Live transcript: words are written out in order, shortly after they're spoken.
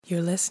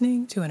You're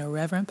listening to an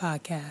Irreverent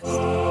podcast.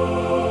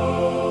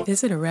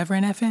 Visit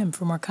Irreverent FM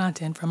for more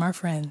content from our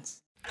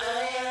friends.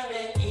 I am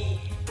an E.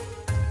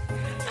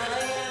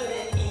 I am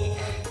an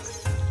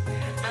EX.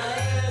 I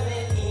am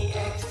an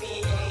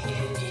EXVANDELICAL.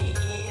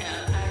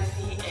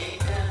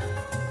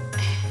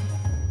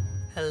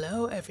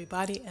 Hello,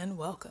 everybody, and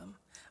welcome.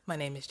 My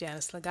name is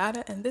Janice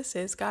Lagata, and this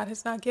is God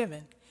Has Not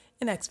Given,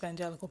 an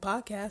evangelical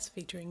podcast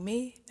featuring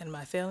me and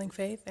my failing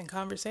faith and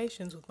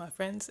conversations with my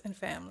friends and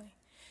family.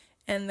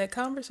 And the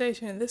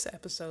conversation in this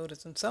episode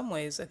is in some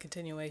ways a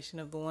continuation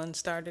of the one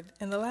started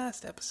in the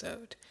last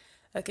episode,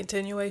 a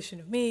continuation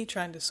of me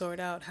trying to sort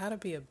out how to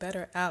be a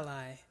better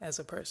ally as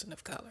a person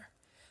of color.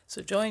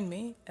 So join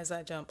me as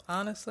I jump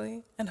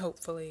honestly and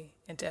hopefully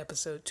into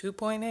episode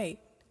 2.8.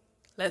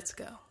 Let's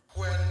go.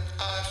 When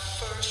I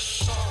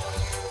first saw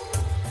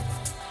you,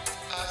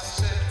 I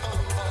said,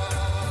 oh my,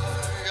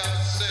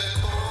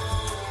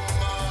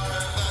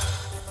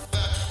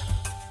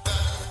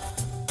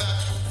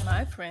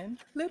 My friend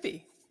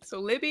Libby. So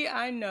Libby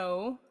I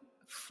know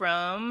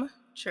from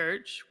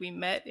church. We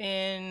met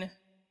in,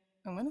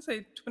 I want to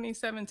say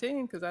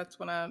 2017, because that's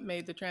when I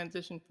made the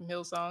transition from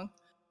Hillsong.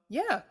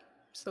 Yeah,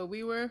 so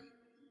we were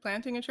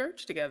planting a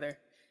church together.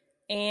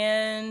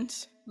 And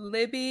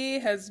Libby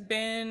has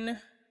been,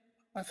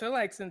 I feel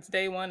like since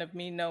day one of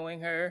me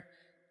knowing her,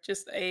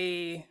 just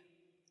an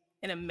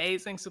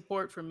amazing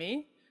support for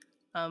me.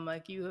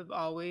 Like you have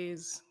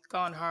always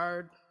gone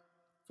hard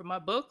for my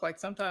book. Like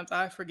sometimes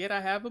I forget I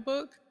have a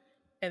book,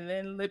 and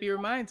then Libby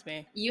reminds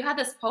me. You had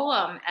this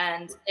poem,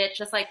 and it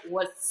just like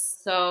was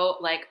so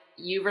like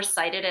you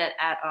recited it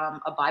at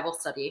a Bible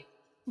study.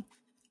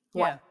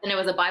 Yeah. And it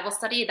was a Bible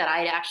study that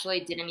I actually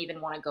didn't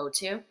even want to go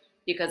to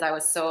because I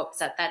was so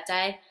upset that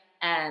day,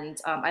 and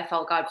I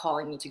felt God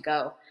calling me to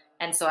go.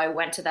 And so I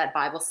went to that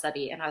Bible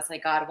study, and I was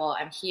like, God, well,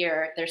 I'm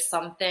here. There's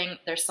something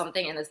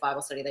in this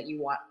Bible study that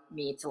you want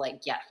me to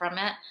like get from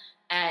it.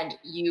 And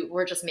you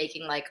were just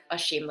making like a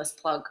shameless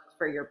plug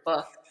for your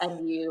book.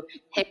 And you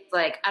picked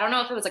like, I don't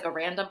know if it was like a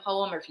random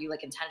poem or if you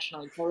like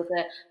intentionally chose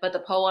it, but the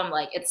poem,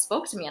 like it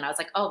spoke to me. And I was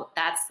like, oh,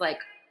 that's like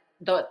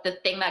the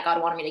thing that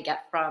God wanted me to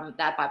get from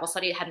that Bible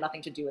study. It had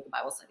nothing to do with the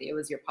Bible study. It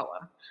was your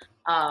poem.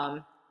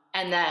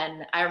 And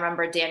then I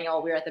remember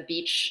Daniel, we were at the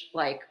beach,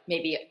 like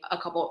maybe a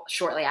couple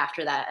shortly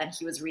after that, and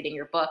he was reading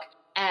your book.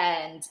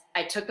 And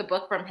I took the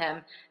book from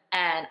him,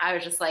 and I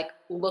was just like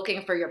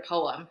looking for your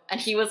poem. And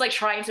he was like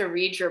trying to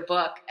read your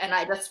book. And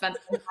I just spent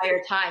the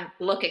entire time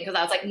looking because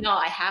I was like, no,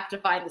 I have to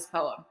find this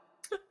poem.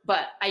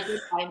 But I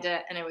did find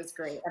it, and it was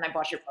great. And I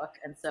bought your book.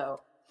 And so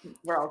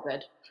we're all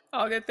good.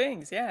 All good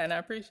things. Yeah. And I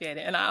appreciate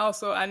it. And I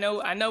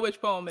know which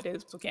poem it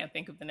is, so can't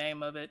think of the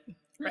name of it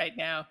right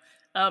now.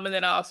 And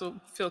then I also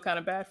feel kind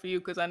of bad for you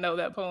because I know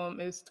that poem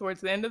is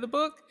towards the end of the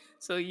book.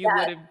 So you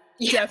would have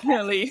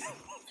definitely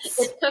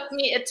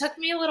It took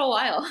me a little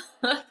while.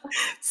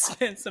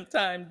 spent some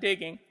time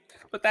digging.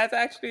 But that's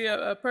actually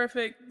a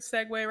perfect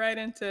segue right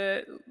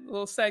into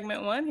little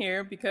segment one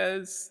here,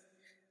 because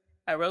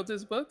I wrote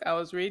this book. I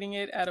was reading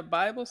it at a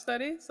Bible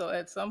study. So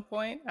at some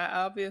point, I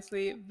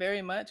obviously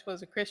very much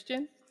was a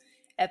Christian.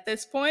 At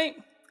this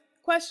point,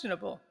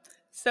 questionable.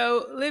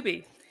 So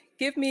Libby,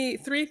 give me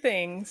 3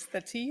 things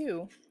that to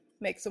you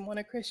make someone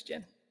a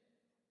Christian.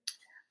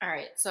 All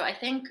right. So I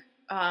think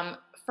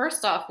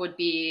first off would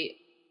be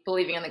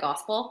believing in the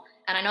gospel.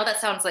 And I know that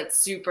sounds like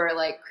super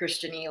like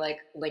Christian-y, like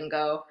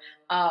lingo.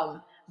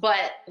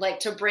 But like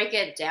to break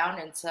it down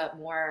into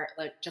more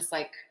like just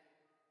like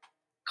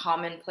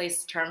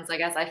commonplace terms, I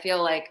guess, I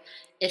feel like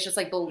it's just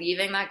like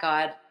believing that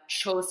God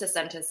chose to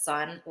send his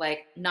son,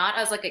 like not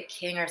as like a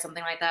king or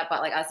something like that, but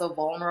like as a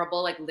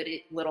vulnerable, like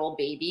little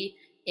baby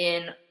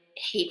in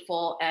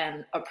hateful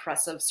and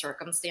oppressive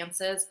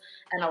circumstances,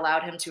 and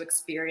allowed him to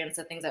experience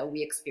the things that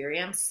we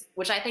experience,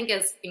 which I think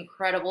is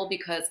incredible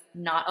because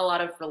not a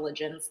lot of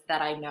religions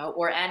that I know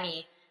or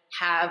any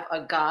have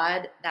a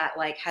God that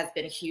like has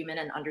been human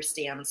and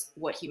understands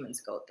what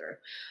humans go through.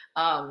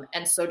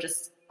 And so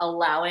just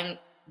allowing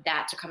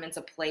that to come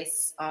into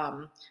place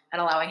and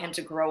allowing him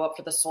to grow up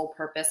for the sole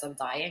purpose of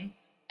dying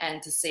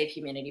and to save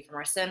humanity from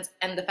our sins.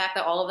 And the fact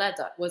that all of that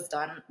was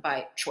done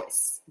by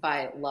choice,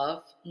 by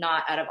love,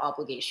 not out of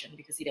obligation,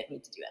 because he didn't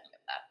need to do any of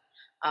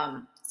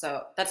that.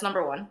 So that's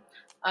number one.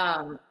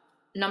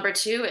 Number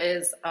 2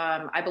 is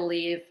I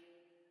believe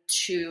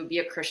to be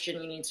a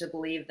Christian, you need to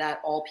believe that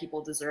all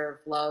people deserve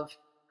love,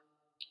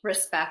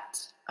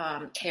 respect,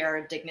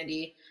 care,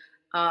 dignity,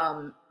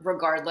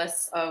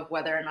 regardless of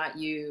whether or not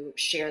you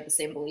share the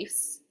same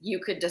beliefs. You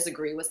could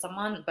disagree with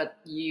someone, but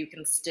you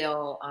can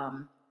still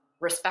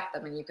respect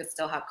them, and you can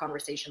still have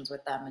conversations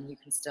with them, and you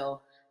can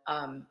still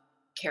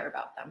care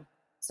about them.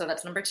 So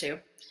that's number 2.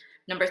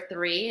 Number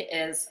 3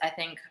 is, I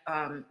think,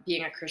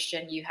 being a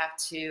Christian, you have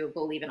to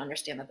believe and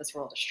understand that this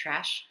world is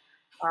trash,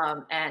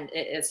 and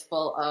it is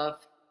full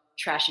of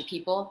trashy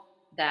people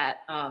that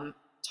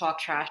talk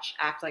trash,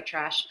 act like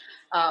trash,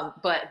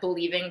 but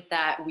believing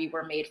that we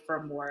were made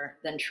for more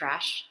than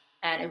trash,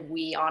 And if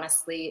we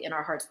honestly, in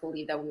our hearts,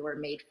 believe that we were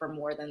made for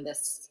more than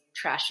this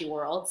trashy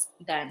world,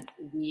 then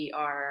we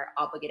are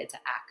obligated to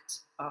act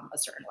a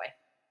certain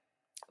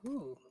way.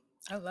 Ooh,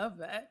 I love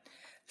that.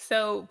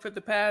 So for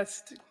the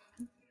past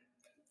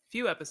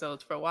few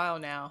episodes, for a while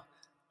now,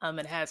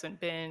 it hasn't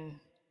been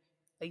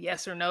a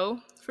yes or no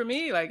for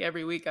me. Like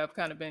every week I've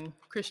kind of been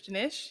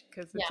Christianish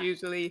because it's Yeah.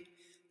 usually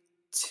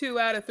 2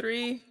 out of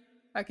 3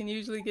 I can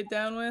usually get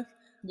down with.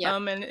 Yeah.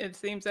 And it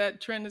seems that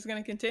trend is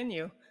going to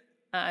continue.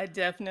 I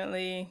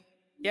definitely,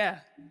 yeah,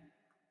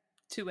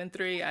 2 and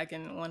 3 I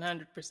can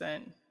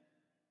 100%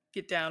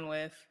 get down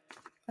with.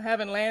 I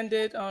haven't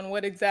landed on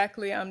what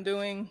exactly I'm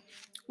doing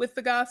with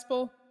the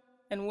gospel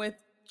and with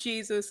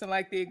Jesus and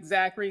like the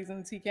exact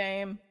reasons he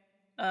came.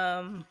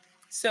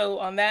 So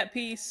on that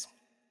piece,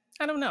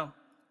 I don't know.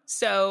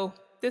 So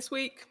this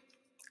week,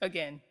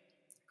 again,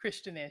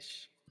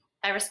 Christianish.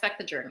 I respect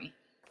the journey.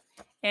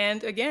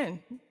 And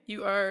again,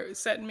 you are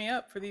setting me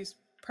up for these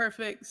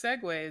perfect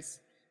segues.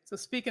 So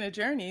speaking of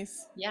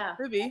journeys, Yeah.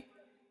 Libby,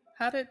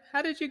 how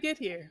did you get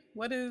here?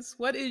 What is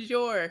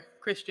your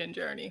Christian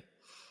journey?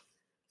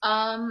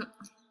 To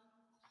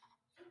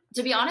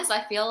be honest,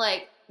 I feel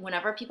like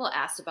whenever people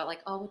asked about like,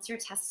 oh, what's your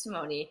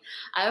testimony?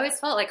 I always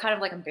felt like kind of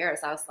like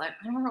embarrassed. I was like,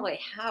 I don't really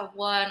have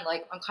one.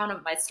 Like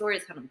my story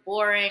is kind of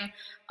boring.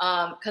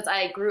 Cause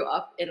I grew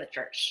up in the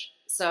church.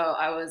 So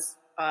I was,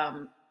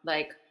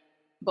 like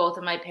both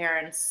of my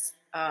parents,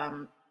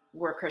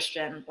 were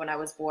Christian when I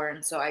was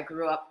born. So I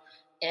grew up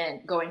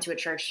in going to a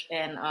church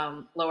in,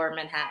 Lower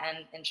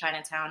Manhattan in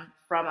Chinatown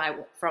from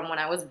when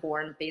I was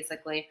born,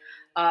 basically,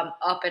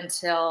 up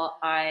until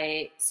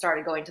I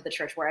started going to the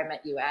church where I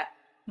met you at,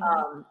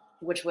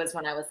 which was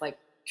when I was like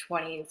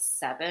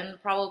 27,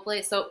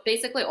 probably. So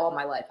basically, all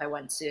my life, I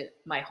went to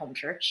my home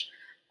church.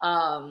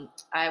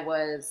 I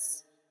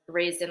was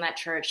raised in that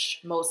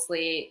church.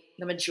 Mostly,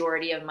 the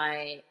majority of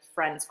my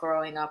friends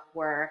growing up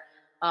were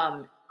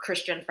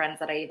Christian friends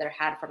that I either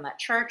had from that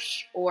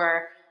church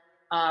or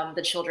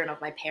the children of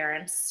my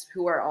parents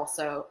who were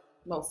also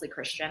mostly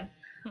Christian.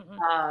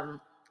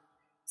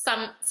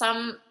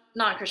 Some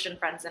non-Christian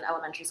friends in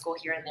elementary school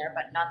here and there,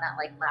 but none that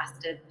like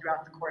lasted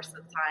throughout the course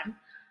of time.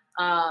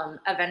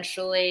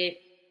 Eventually,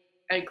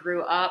 I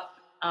grew up,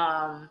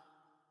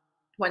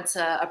 went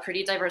to a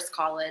pretty diverse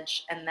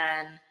college, and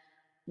then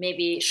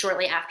maybe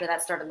shortly after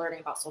that started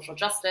learning about social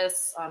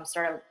justice,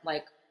 started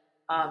like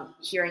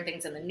hearing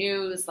things in the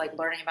news, like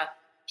learning about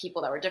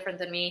people that were different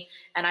than me.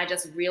 And I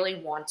just really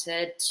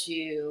wanted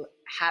to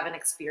have an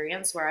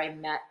experience where I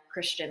met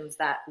Christians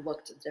that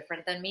looked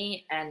different than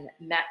me and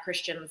met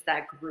Christians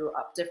that grew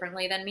up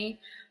differently than me.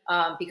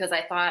 Because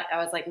I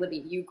was like,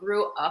 Libby, you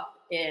grew up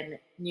in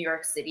New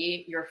York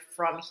City, you're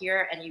from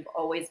here, and you've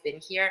always been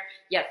here.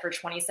 Yet for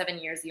 27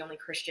 years, the only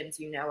Christians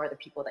you know are the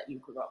people that you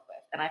grew up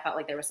with. And I felt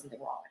like there was something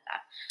wrong with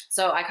that.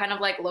 So I kind of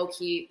like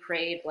low-key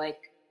prayed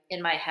like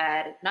in my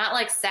head, not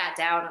like sat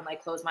down and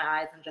like closed my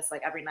eyes and just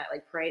like every night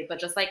like prayed, but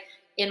just like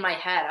in my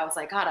head, I was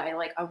like, God,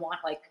 I want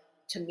like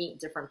to meet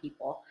different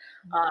people.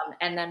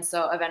 And then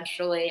so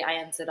eventually I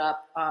ended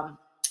up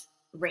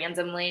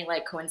randomly,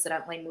 like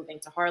coincidentally moving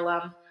to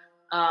Harlem,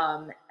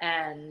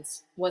 and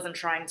wasn't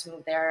trying to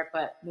move there,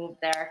 but moved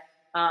there.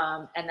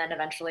 And then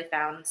eventually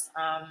found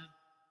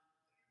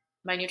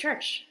my new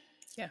church.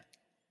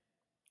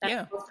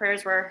 Yeah. Those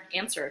prayers were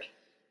answered.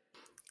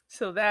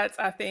 So that's,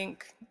 I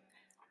think,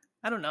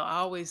 I don't know. I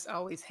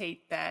always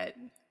hate that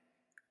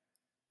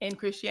in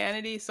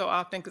Christianity so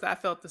often because I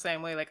felt the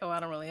same way. Like, oh, I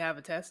don't really have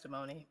a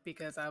testimony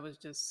because I was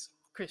just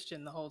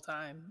Christian the whole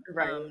time.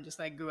 Right. Just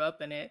like grew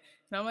up in it.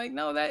 And I'm like,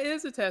 no, that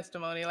is a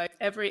testimony. Like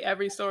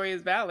every story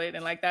is valid.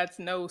 And like, that's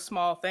no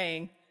small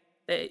thing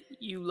that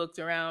you looked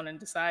around and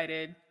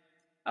decided,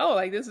 oh,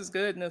 like this is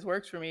good and this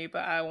works for me,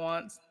 but I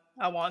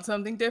want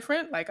something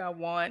different. Like I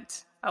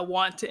want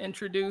to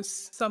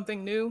introduce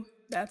something new.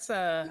 That's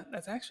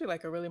actually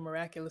like a really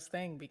miraculous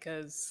thing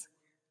because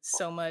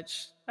so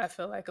much I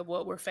feel like of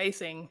what we're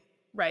facing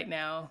right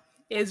now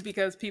is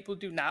because people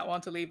do not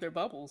want to leave their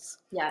bubbles.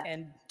 Yeah.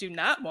 And do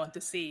not want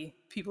to see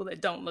people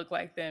that don't look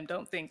like them,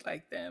 don't think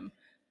like them.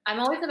 I'm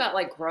always about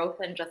like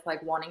growth and just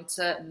like wanting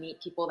to meet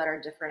people that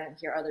are different and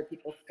hear other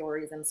people's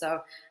stories. And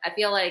so I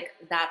feel like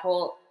that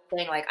whole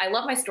thing, like I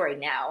love my story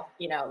now,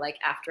 like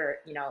after,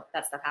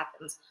 that stuff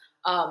happens.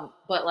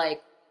 But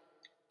like,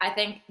 I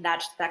think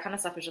that kind of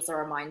stuff is just a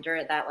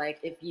reminder that like,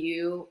 if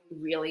you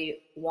really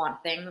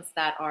want things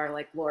that are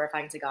like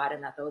glorifying to God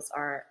and that those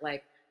are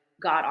like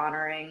God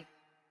honoring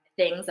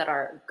things that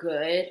are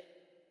good,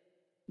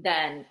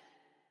 then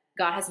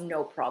God has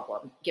no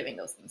problem giving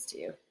those things to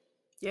you.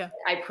 Yeah.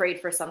 I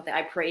prayed for something.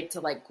 I prayed to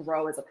like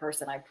grow as a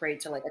person. I prayed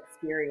to like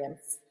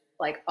experience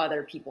like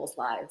other people's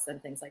lives and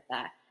things like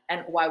that.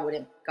 And why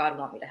wouldn't God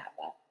want me to have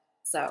that?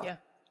 So yeah,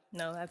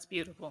 no, that's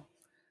beautiful.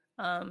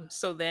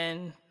 So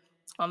then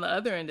on the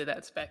other end of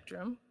that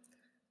spectrum,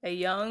 a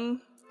young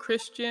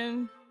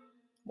Christian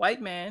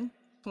white man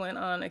went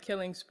on a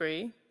killing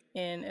spree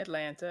in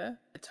Atlanta,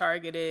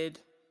 targeted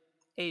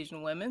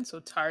Asian women, so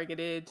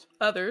targeted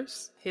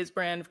others. His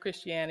brand of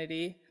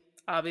Christianity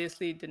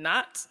obviously did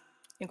not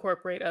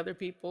incorporate other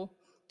people,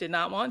 did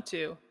not want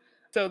to.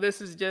 So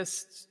this is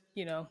just,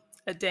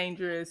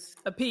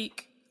 a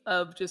peak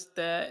of just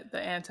the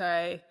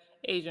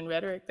anti-Asian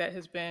rhetoric that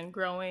has been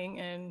growing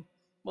and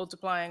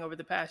multiplying over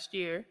the past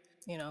year.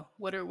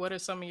 What are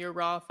some of your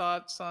raw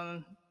thoughts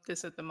on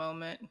this at the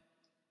moment?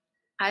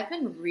 I've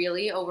been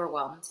really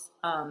overwhelmed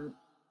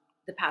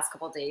the past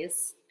couple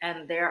days,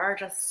 and there are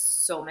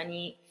just so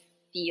many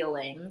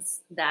feelings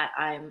that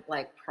I'm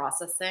like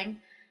processing.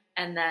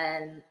 And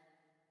then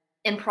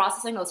in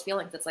processing those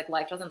feelings, it's like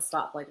life doesn't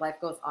stop. Like life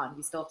goes on.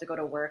 You still have to go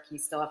to work. You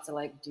still have to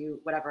like do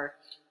whatever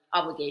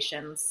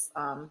obligations.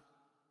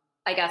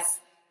 I guess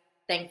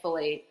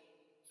thankfully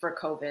for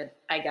COVID,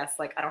 I guess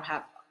like I don't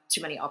have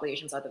too many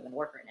obligations other than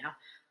work right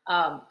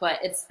now. But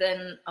it's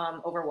been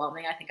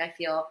overwhelming. I think I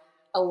feel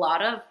a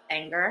lot of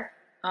anger.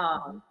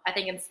 I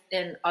think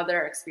in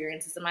other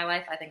experiences in my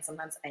life, I think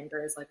sometimes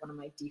anger is like one of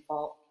my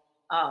default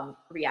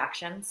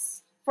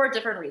reactions for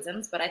different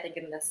reasons. But I think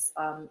in this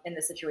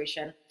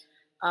situation,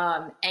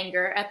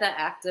 anger at the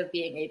act of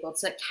being able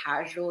to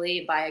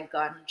casually buy a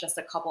gun just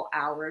a couple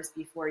hours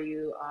before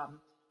you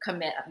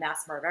commit a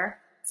mass murder.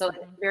 So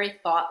like, very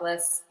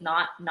thoughtless,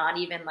 not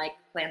even like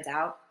planned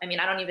out. I mean,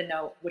 I don't even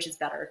know which is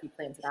better if he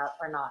plans it out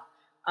or not.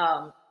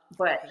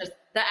 But just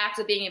the act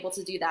of being able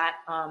to do that,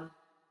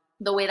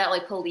 the way that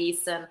like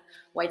police and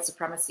white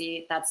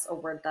supremacy, that's a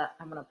word that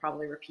I'm going to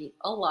probably repeat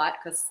a lot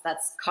because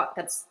that's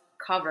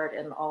covered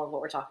in all of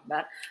what we're talking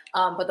about.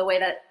 But the way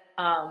that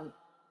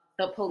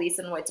the police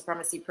and white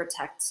supremacy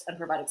protect and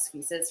provide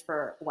excuses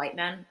for white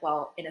men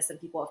while innocent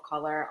people of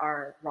color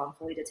are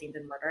wrongfully detained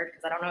and murdered.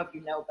 Because I don't know if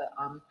you know, but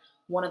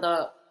one of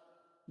the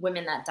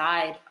women that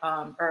died,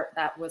 or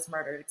that was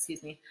murdered,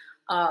 excuse me,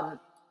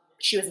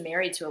 she was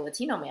married to a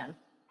Latino man,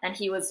 and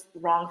he was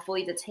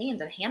wrongfully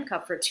detained and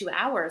handcuffed for 2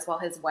 hours while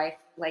his wife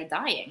lay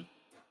dying.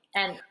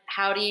 And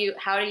how do you,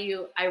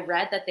 I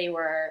read that they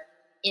were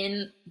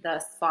in the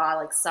spa,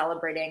 like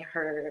celebrating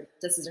her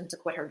decision to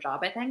quit her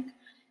job, I think.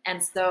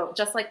 And so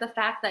just like the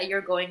fact that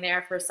you're going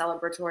there for a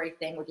celebratory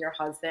thing with your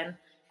husband,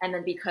 and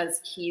then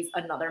because he's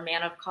another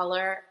man of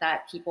color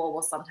that people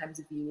will sometimes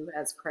view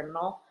as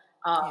criminal,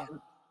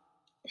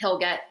 he'll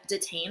get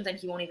detained and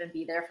he won't even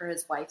be there for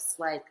his wife's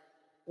like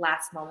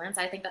last moments.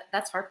 I think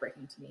that's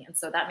heartbreaking to me. And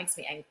so that makes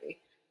me angry.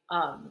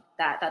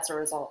 That's a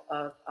result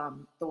of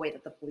the way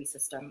that the police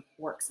system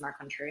works in our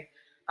country.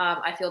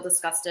 I feel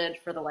disgusted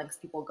for the lengths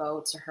people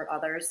go to hurt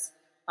others.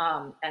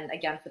 And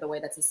again, for the way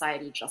that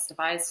society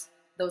justifies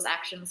those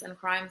actions and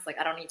crimes. Like,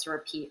 I don't need to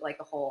repeat like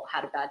the whole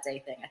had a bad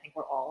day thing. I think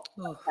we're all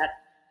upset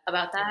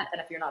about that.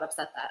 And if you're not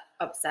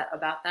upset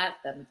about that,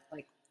 then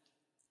like,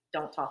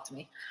 don't talk to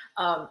me.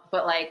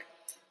 But like,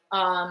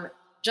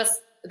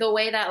 just the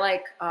way that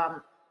like,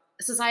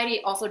 society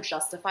also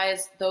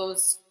justifies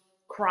those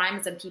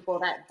crimes and people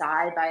that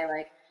die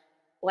by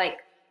like,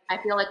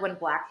 I feel like when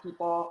Black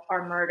people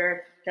are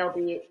murdered,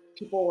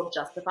 people will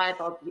justify it.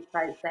 They'll be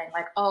saying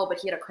like, oh, but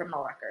he had a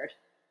criminal record.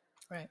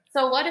 Right.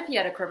 So what if he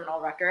had a criminal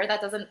record?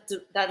 That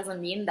doesn't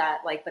mean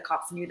that like the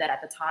cops knew that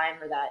at the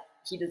time or that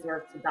he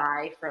deserved to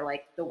die for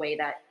like the way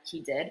that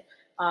he did.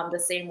 The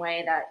same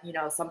way that,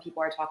 some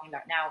people are talking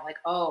about now, like,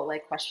 oh,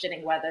 like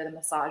questioning whether the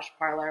massage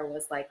parlor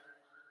was like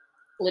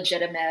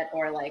legitimate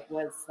or like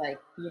was like,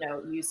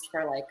 used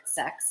for like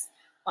sex.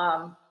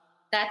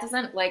 That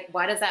doesn't like,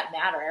 why does that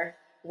matter?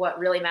 What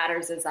really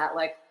matters is that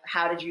like,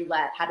 how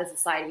does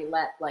society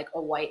let like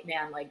a white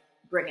man like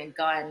bring a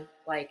gun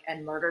like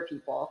and murder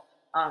people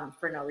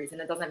for no reason?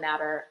 It doesn't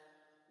matter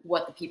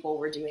what the people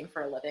were doing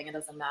for a living. It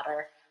doesn't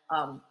matter,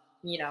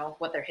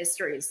 what their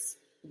histories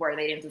were.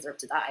 They didn't deserve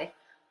to die.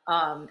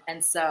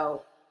 And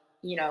so,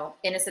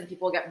 innocent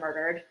people get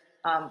murdered.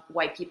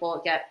 White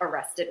people get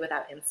arrested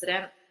without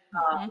incident.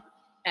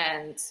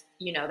 And,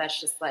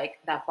 that's just like,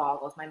 that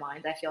boggles my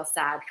mind. I feel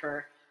sad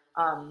for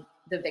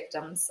the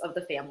victims of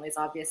the families,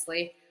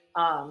 obviously.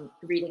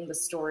 Reading the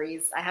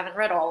stories, I haven't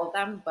read all of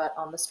them, but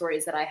the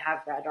stories that I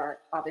have read are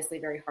obviously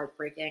very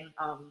heartbreaking.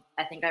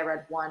 I think I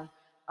read one,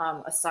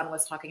 a son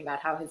was talking about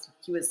how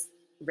he was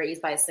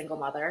raised by a single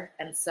mother.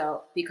 And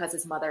so because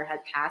his mother had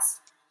passed,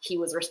 he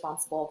was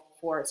responsible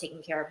for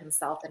taking care of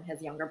himself and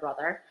his younger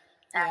brother.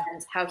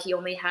 And how he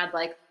only had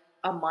like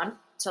a month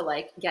to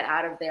like get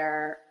out of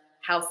their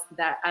house,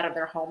 out of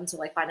their home to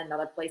like find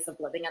another place of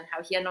living, and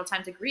how he had no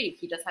time to grieve.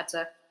 He just had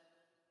to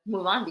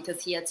move on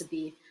because he had to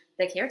be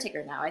the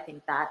caretaker now. I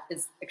think that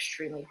is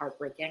extremely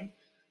heartbreaking.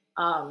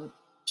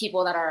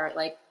 People that are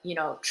like,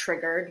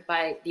 triggered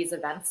by these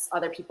events,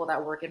 other people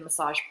that work in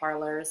massage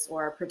parlors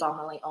or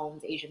predominantly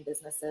owned Asian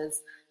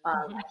businesses.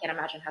 I can't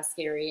imagine how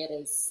scary it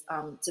is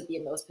to be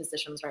in those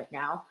positions right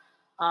now.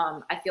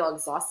 I feel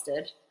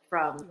exhausted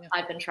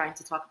I've been trying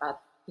to talk about,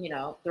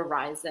 the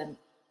rise in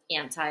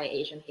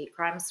anti-Asian hate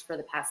crimes for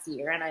the past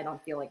year, and I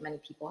don't feel like many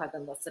people have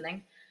been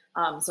listening.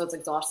 So it's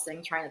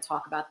exhausting trying to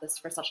talk about this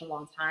for such a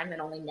long time,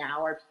 and only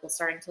now are people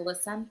starting to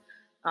listen.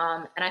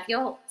 And I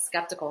feel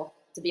skeptical,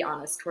 to be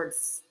honest,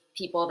 towards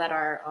people that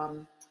are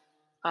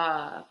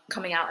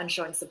coming out and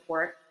showing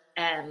support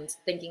and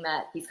thinking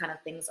that these kind of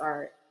things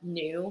are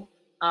new.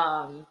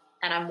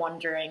 And I'm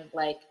wondering,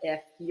 like,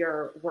 if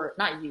your word,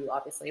 not you,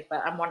 obviously,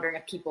 but I'm wondering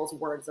if people's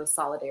words of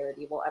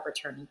solidarity will ever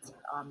turn into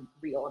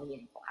real and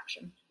meaningful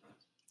action.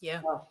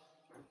 Yeah. So,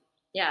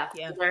 yeah,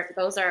 Yeah.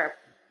 those are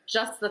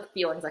just the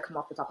feelings that come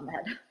off the top of my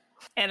head.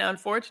 And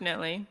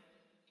unfortunately,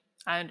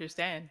 I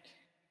understand.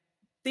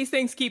 These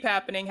things keep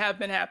happening, have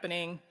been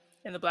happening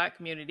in the Black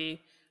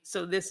community.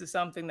 So this is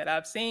something that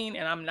I've seen,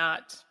 and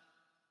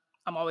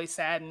I'm always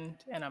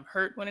saddened and I'm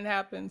hurt when it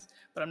happens,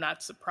 but I'm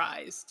not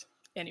surprised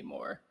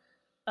anymore.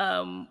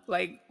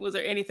 Like, was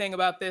there anything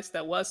about this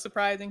that was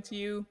surprising to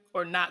you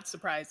or not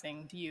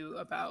surprising to you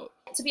about?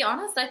 To be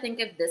honest, I think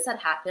if this had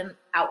happened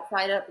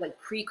outside of like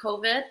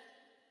pre-COVID,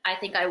 I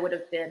think I would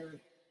have been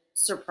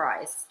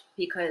surprised,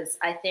 because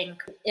I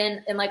think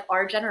in like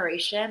our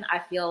generation, I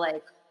feel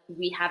like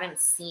we haven't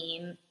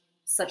seen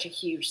such a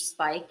huge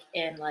spike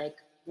in like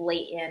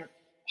blatant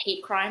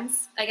hate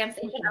crimes against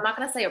Asian. I'm not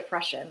going to say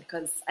oppression,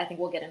 because I think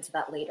we'll get into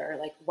that later.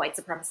 Like, white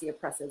supremacy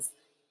oppresses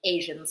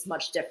Asians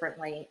much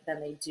differently than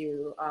they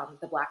do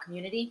the Black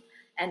community.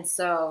 And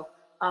so,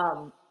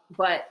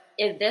 but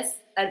if this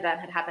event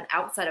had happened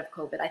outside of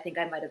COVID, I think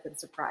I might have been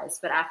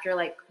surprised. But after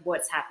like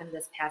what's happened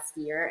this past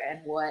year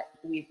and what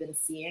we've been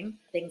seeing,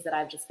 things that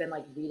I've just been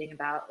like reading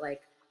about,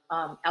 like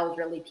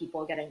elderly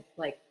people getting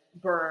like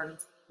burned,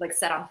 like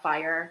set on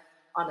fire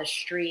on the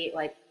street,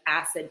 like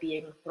acid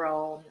being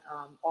thrown,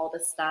 all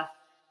this stuff.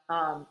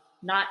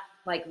 Not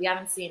like we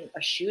haven't seen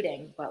a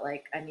shooting, but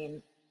like, I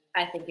mean,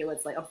 I think it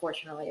was like,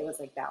 unfortunately, it was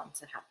like bound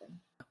to happen.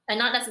 And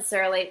not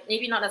necessarily,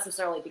 maybe not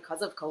necessarily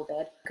because of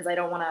COVID, because I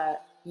don't want to,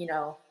 you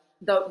know,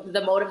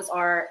 the motives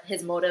are,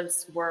 his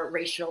motives were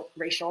racial,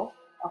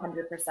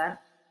 100%.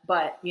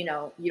 But, you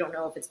know, you don't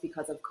know if it's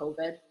because of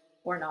COVID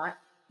or not.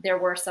 There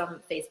were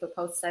some Facebook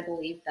posts, I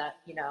believe, that,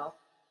 you know,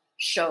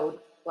 showed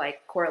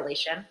like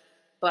correlation,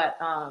 but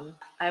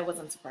I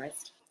wasn't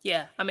surprised.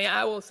 Yeah, I mean,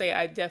 I will say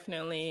I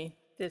definitely,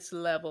 this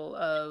level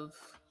of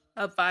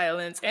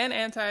violence and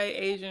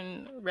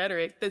anti-Asian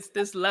rhetoric,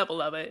 this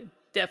level of it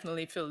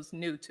definitely feels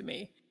new to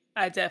me.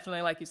 I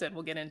definitely, like you said,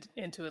 we'll get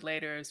into it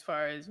later as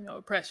far as, you know,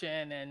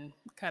 oppression and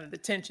kind of the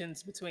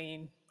tensions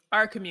between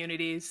our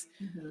communities.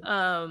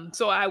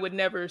 So I would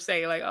never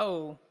say like,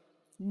 oh,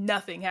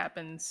 nothing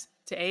happens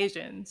to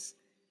Asians.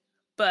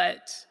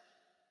 But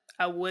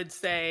I would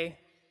say,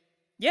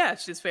 yeah,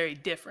 it's just very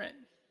different.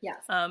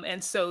 Yes.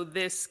 And so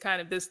this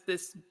kind of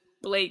this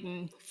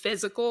blatant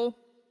physical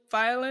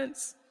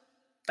violence,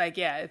 like,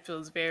 yeah, it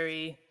feels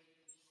very,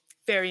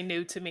 very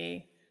new to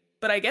me.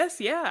 But I guess,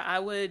 yeah, I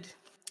would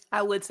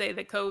say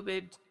that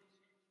COVID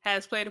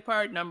has played a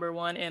part, number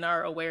one, in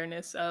our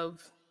awareness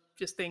of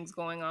just things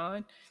going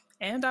on.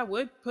 And I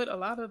would put a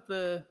lot of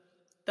the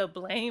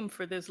blame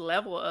for this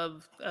level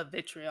of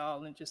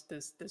vitriol and just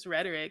this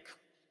rhetoric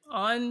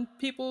on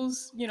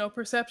people's, you know,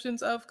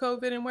 perceptions of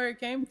COVID and where it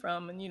came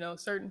from. And, you know,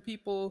 certain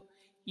people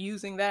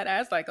using that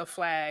as like a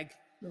flag,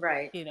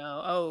 Right. you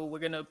know, oh, we're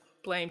going to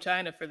blame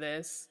China for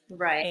this.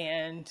 Right.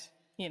 And,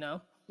 you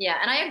know. Yeah,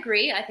 and I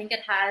agree. I think it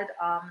had,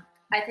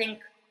 I think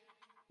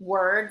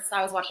words,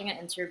 I was watching an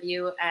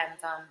interview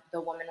and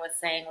the woman was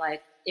saying,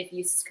 like, if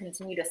you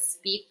continue to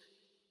speak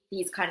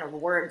these kind of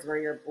words where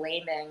you're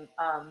blaming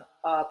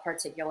a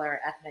particular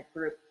ethnic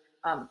group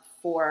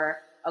for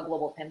a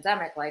global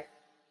pandemic, like,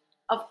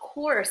 of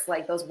course,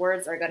 like, those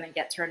words are going to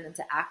get turned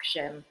into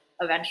action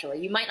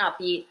eventually. You might not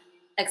be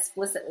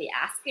explicitly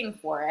asking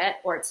for it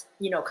or,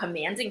 you know,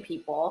 commanding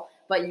people,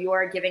 but you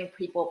are giving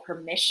people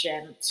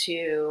permission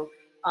to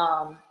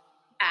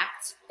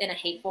act in a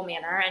hateful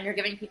manner, and you're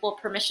giving people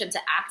permission to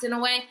act in a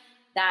way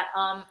that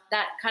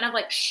that kind of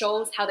like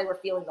shows how they were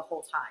feeling the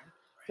whole time.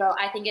 So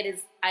I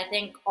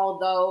think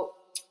although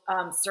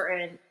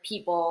certain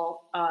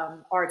people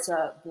are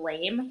to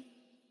blame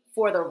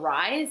for the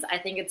rise, I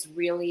think it's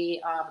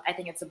really I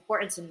think it's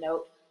important to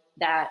note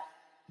that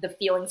the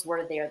feelings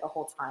were there the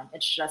whole time.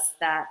 It's just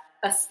that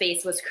a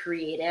space was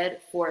created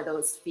for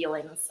those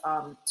feelings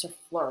to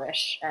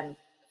flourish and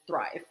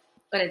thrive.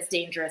 And it's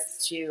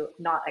dangerous to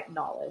not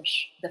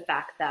acknowledge the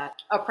fact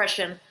that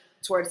oppression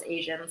towards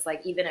Asians,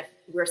 like, even if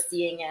we're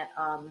seeing it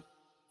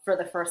for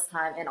the first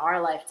time in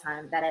our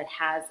lifetime, that it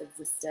has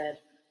existed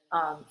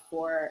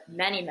for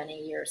many, many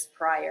years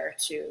prior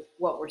to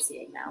what we're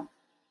seeing now.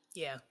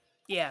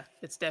 Yeah,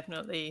 it's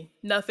definitely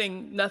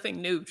nothing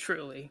new,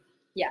 truly.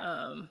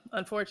 Yeah.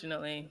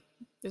 Unfortunately,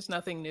 there's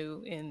nothing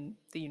new in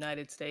the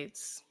United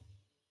States.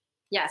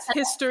 Yes.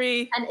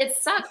 History. And it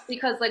sucks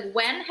because, like,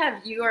 when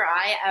have you or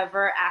I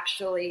ever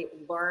actually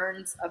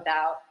learned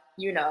about,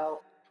 you know,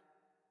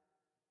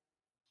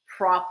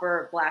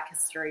 proper Black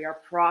history or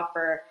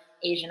proper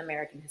Asian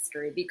American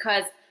history?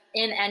 Because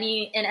in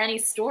any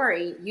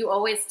story, you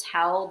always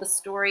tell the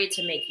story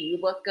to make you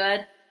look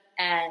good,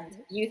 and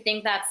you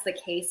think that's the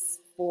case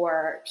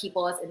for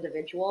people as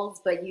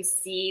individuals, but you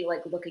see,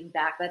 like, looking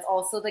back, that's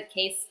also the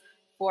case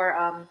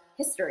for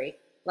history.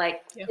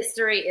 Like,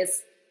 history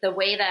is the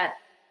way that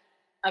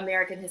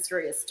American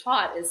history is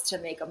taught is to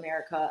make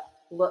America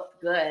look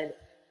good,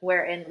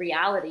 where in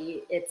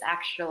reality, it's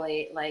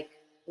actually like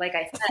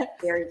I said,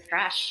 very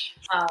trash.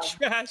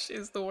 Trash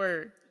is the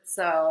word.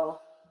 So,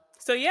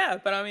 So yeah,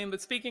 but I mean, but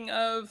speaking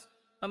of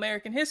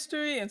American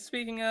history and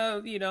speaking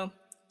of,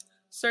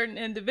 certain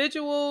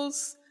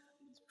individuals,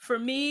 for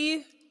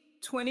me,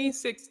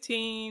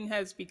 2016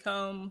 has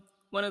become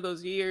one of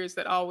those years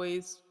that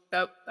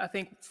I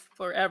think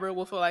forever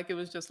will feel like it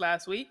was just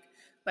last week.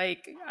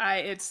 Like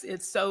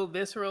it's so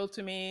visceral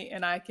to me,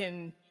 and I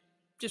can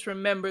just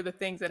remember the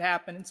things that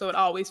happened, and so it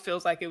always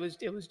feels like it was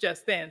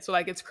just then. So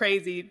like it's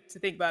crazy to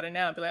think about it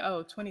now and be like,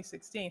 oh,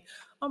 2016,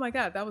 oh my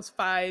god, that was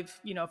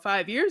 5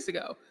 years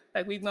ago.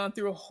 Like we've gone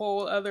through a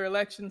whole other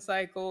election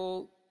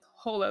cycle,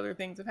 whole other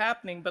things are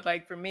happening, but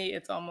like for me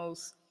it's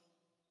almost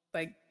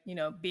like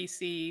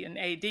BC and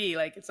AD,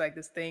 like it's like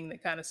this thing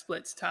that kind of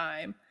splits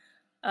time.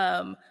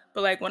 But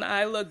like when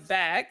I look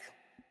back,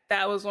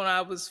 that was when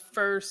I was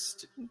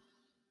first,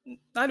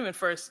 not even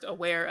first,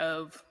 aware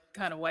of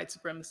kind of white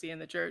supremacy in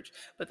the church,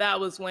 but that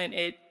was when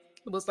it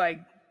was like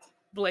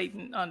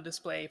blatant on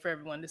display for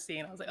everyone to see,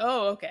 and I was like,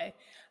 oh, okay,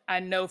 I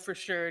know for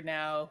sure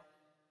now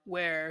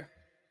where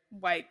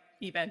white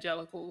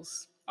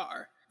evangelicals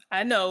are.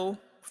 I know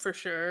for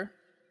sure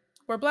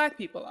where black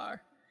people are.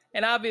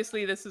 And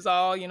obviously this is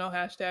all,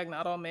 hashtag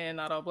not all men,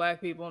 not all black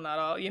people, not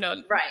all,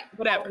 Right.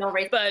 whatever. No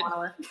race but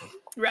monolith.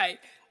 right.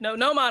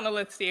 No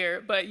monoliths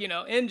here, but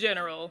in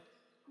general,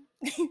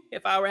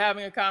 if I were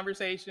having a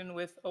conversation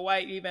with a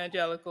white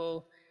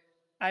evangelical,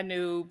 I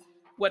knew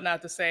what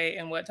not to say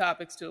and what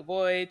topics to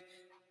avoid.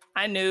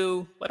 I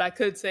knew what I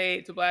could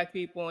say to black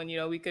people,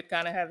 and we could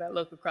kind of have that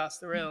look across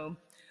the room.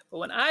 But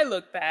when I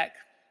look back,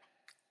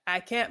 I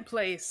can't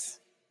place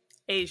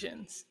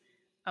Asians.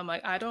 I'm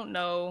like, I don't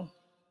know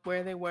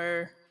where they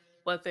were,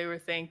 what they were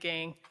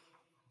thinking.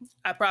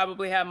 I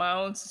probably have my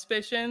own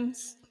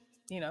suspicions,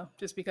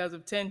 just because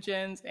of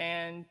tensions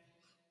and,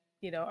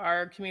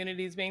 our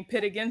communities being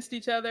pit against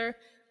each other.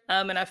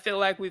 And I feel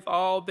like we've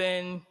all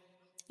been,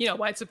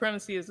 white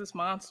supremacy is this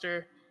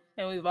monster,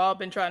 and we've all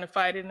been trying to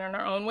fight it in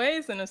our own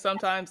ways. And then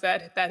sometimes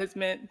that has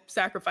meant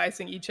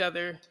sacrificing each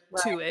other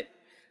to it.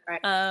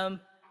 Right.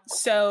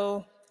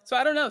 So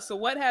I don't know. So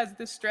what has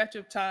this stretch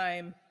of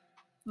time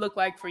look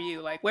like for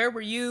you? Like, where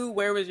were you?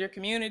 Where was your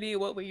community?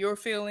 What were your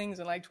feelings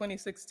in like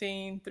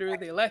 2016 through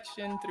the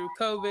election, through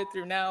COVID,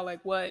 through now?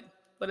 Like, what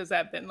has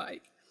that been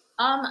like?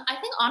 I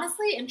think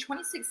honestly in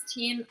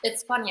 2016,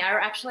 it's funny. I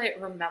actually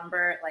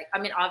remember, like, I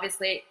mean,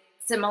 obviously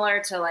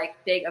similar to like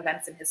big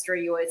events in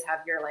history, you always have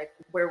your like,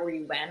 where were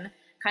you when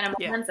kind of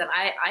moments. Yeah.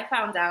 And I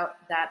found out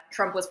that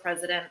Trump was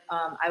president.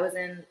 I was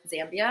in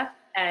Zambia,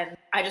 and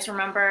I just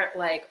remember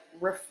like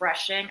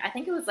refreshing. I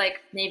think it was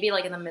like maybe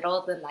like in the middle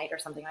of the night or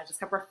something. I just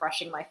kept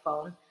refreshing my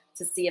phone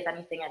to see if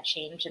anything had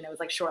changed. And it was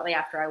like shortly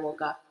after I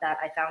woke up that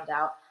I found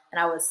out, and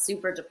I was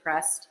super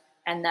depressed.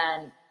 And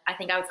then I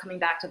think I was coming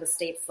back to the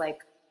States like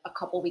a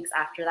couple weeks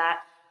after that.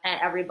 And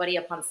everybody,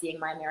 upon seeing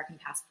my American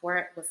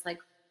passport, was like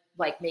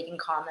making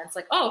comments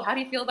like, oh, how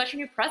do you feel about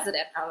your new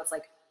president? I was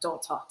like,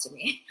 don't talk to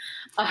me.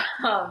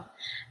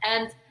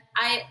 And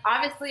I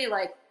obviously,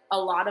 like a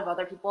lot of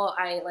other people,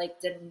 I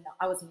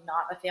was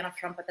not a fan of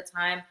Trump at the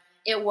time.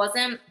 It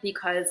wasn't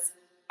because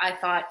I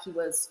thought he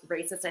was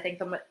racist. I think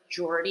the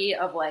majority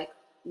of like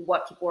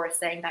what people were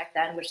saying back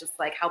then was just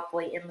like how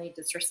blatantly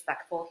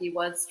disrespectful he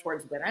was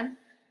towards women.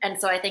 And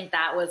so I think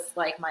that was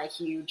like my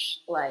huge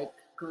like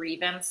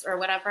grievance or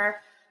whatever.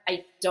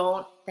 I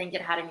don't think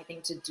it had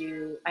anything to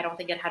do, I don't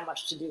think it had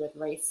much to do with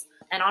race.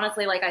 And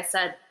honestly, like I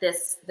said,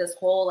 this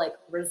whole like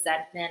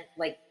resentment,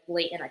 like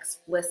blatant,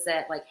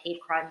 explicit, like hate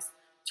crimes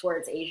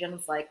towards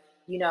Asians, like,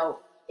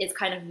 is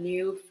kind of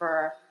new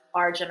for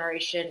our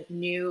generation,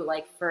 new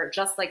like for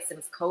just like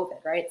since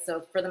COVID, right?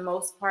 So for the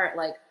most part,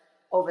 like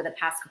over the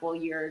past couple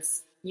of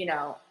years,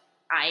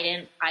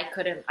 I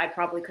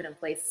probably couldn't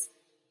place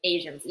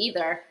Asians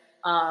either.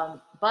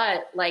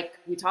 But like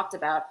we talked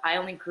about, I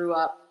only grew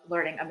up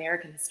learning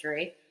American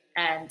history,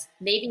 and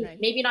maybe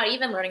not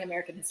even learning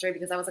American history,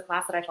 because that was a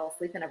class that I fell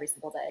asleep in every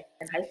single day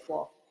in high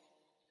school.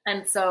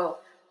 And so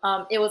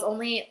it was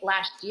only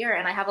last year,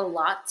 and I have a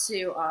lot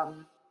to,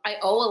 I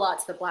owe a lot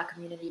to the Black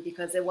community,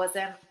 because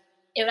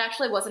it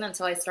actually wasn't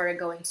until I started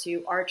going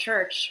to our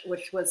church,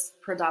 which was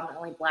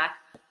predominantly Black,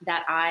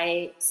 that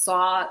I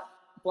saw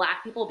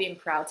Black people being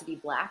proud to be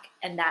Black,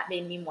 and that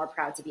made me more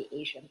proud to be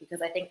Asian.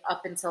 Because I think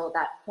up until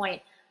that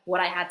point, what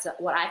I've had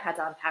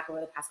to unpack over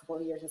the past couple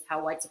of years is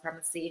how white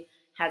supremacy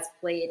has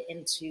played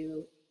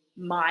into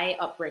my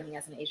upbringing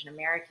as an Asian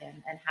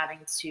American, and having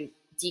to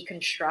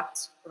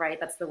deconstruct, right?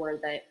 That's the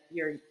word that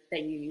you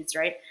used,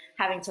 right?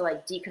 Having to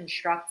like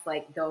deconstruct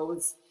like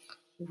those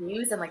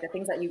views and like the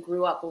things that you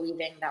grew up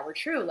believing that were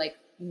true, like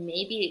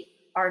maybe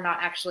are not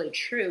actually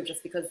true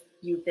just because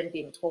you've been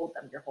being told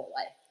them your whole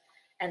life.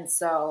 And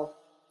so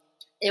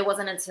it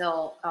wasn't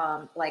until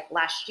like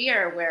last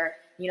year where,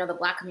 the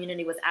Black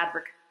community was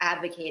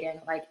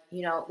advocating, like,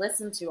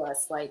 listen to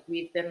us. Like,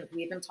 we've been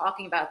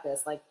talking about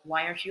this. Like,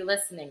 why aren't you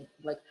listening?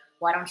 Like,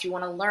 why don't you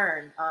want to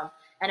learn?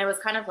 And it was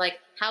kind of like,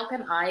 how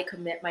can I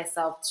commit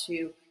myself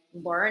to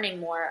learning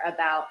more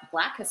about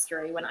Black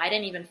history when I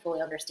didn't even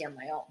fully understand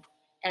my own?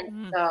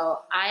 And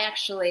so I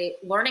actually,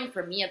 learning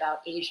for me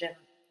about Asian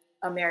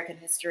American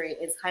history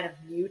is kind of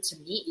new to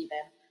me even.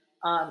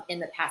 in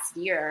the past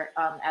year,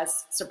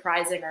 as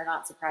surprising or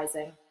not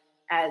surprising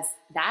as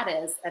that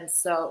is. And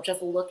so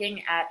just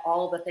looking at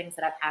all the things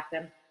that have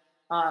happened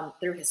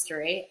through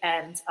history,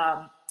 and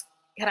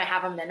can I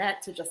have a minute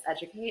to just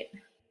educate?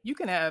 You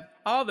can have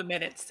all the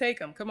minutes. Take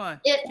them. Come on.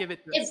 it Give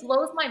it to it us.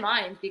 blows my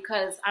mind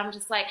because I'm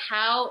just like,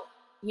 how,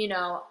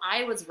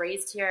 I was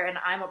raised here and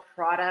I'm a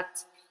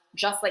product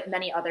just like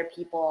many other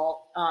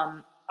people,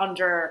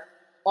 under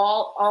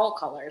all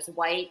colors,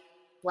 white,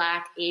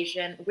 black,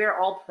 Asian. We're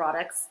all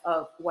products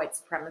of white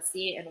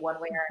supremacy in one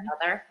way or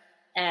another,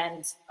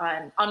 and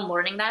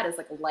unlearning that is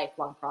like a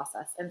lifelong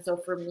process. And so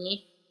for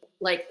me,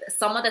 like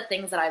some of the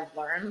things that I've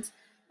learned,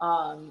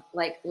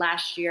 like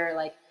last year,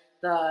 like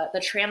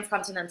the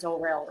Transcontinental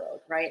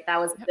Railroad, right? That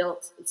was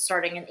built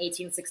starting in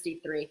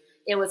 1863.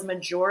 It was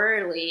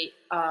majorly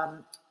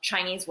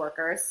Chinese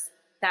workers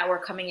that were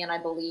coming in, I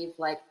believe,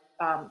 like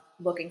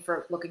looking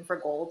for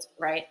gold,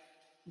 right?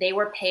 They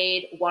were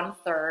paid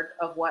 1/3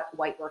 of what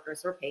white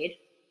workers were paid.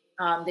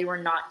 They were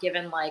not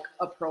given like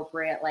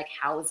appropriate like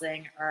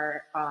housing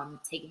or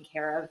taken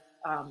care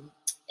of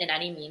in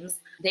any means.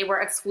 They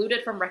were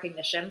excluded from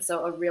recognition.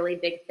 So a really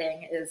big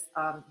thing is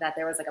that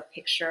there was like a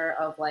picture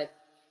of like,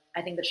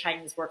 I think the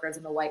Chinese workers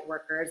and the white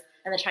workers,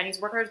 and the Chinese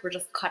workers were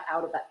just cut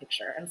out of that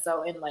picture. And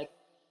so in like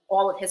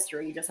all of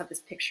history, you just have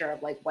this picture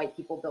of like white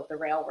people built the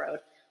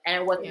railroad. And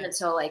it wasn't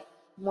until like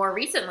more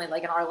recently,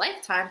 like in our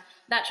lifetime,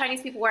 that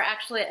Chinese people were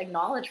actually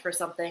acknowledged for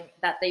something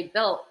that they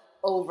built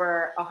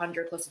over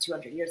 100, close to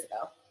 200 years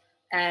ago.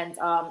 And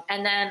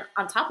then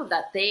on top of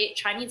that,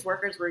 Chinese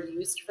workers were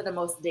used for the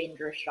most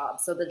dangerous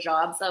jobs. So the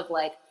jobs of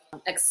like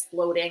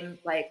exploding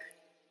like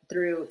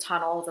through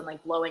tunnels and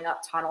like blowing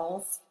up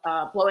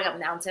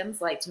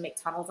mountains, like to make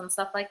tunnels and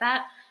stuff like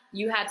that.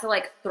 You had to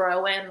like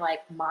throw in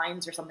like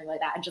mines or something like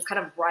that and just kind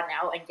of run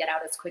out and get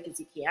out as quick as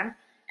you can.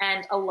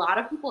 And a lot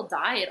of people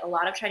died. A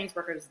lot of Chinese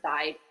workers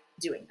died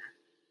doing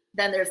that.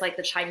 Then there's like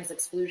the Chinese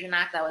Exclusion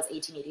Act that was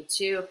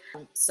 1882.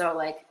 So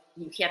like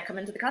you can't come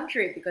into the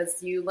country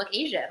because you look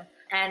Asian.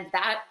 And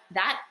that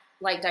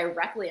like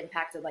directly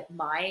impacted like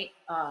my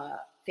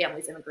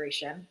family's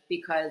immigration,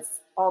 because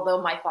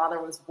although my father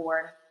was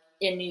born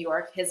in New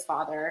York, his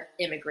father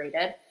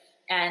immigrated.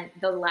 And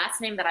the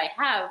last name that I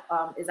have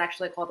is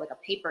actually called like a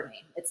paper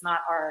name. It's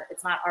not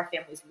our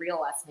family's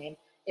real last name.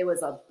 It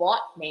was a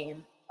bought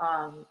name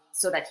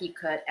so that he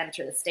could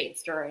enter the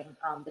States during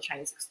the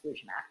Chinese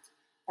Exclusion Act.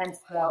 And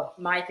so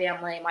my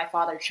family, my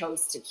father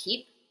chose to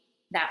keep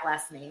that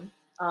last name,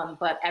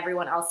 but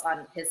everyone else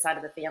on his side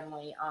of the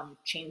family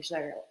changed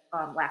their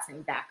last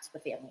name back to the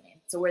family name.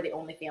 So we're the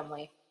only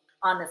family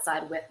on this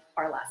side with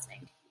our last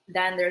name.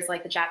 Then there's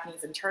like the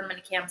Japanese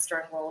internment camps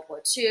during World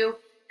War II.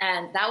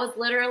 And that was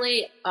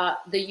literally,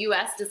 the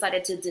US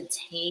decided to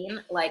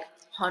detain like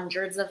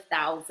hundreds of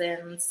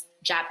thousands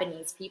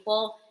Japanese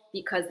people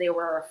because they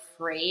were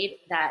afraid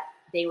that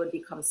they would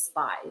become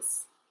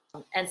spies.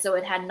 And so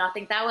it had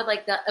nothing, that would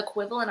like, the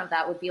equivalent of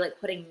that would be like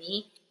putting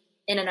me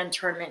in an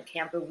internment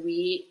camp if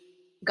we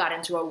got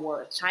into a war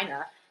with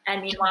China.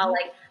 And meanwhile,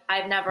 like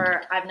I've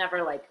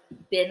never like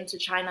been to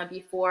China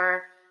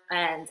before.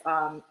 And,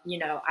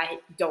 I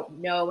don't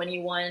know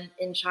anyone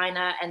in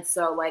China. And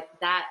so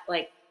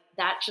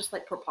that's just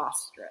like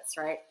preposterous.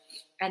 Right.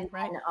 And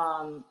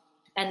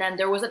then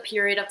there was a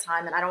period of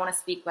time, and I don't want to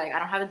speak, like, I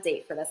don't have a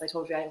date for this. I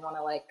told you I didn't want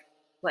to like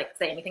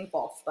say anything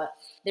false, but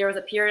there was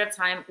a period of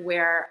time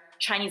where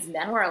Chinese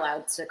men were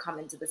allowed to come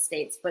into the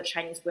States, but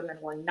Chinese women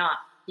were not,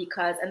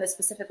 because, and this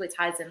specifically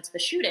ties into the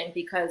shooting,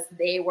 because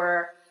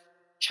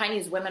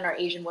Chinese women or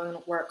Asian women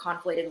were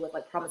conflated with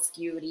like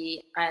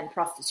promiscuity and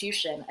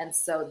prostitution. And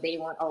so they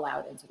weren't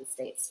allowed into the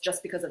States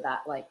just because of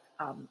that, like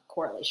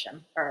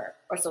correlation or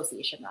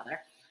association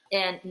rather.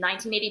 In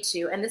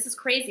 1982, and this is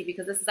crazy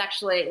because this is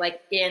actually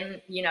like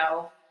in,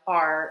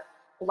 our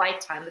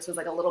lifetime. This was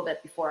like a little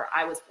bit before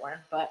I was born,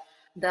 but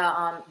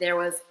there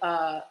was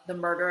the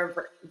murder of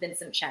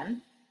Vincent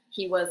Chen.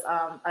 He was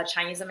a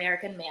Chinese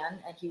American man,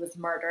 and he was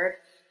murdered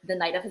the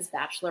night of his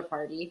bachelor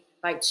party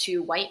by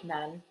two white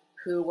men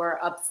who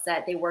were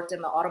upset. They worked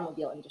in the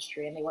automobile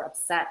industry, and they were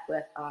upset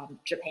with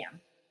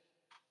Japan.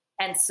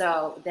 And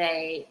so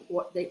they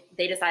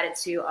decided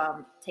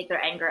to take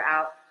their anger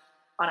out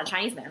on a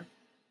Chinese man,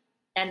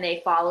 and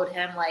they followed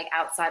him like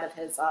outside of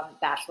his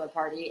bachelor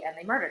party, and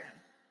they murdered him.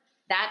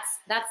 That's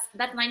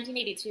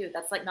 1982.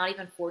 That's like not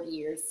even 40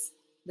 years.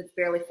 That's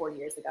barely 40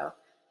 years ago.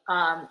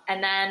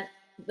 And then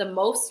the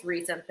most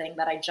recent thing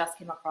that I just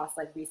came across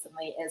like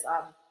recently is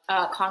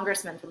a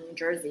congressman from New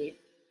Jersey,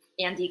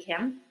 Andy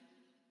Kim.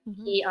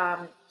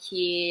 Mm-hmm.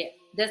 He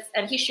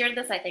shared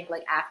this, I think,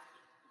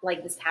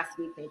 like this past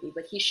week maybe,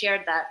 but he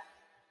shared that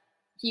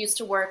he used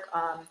to work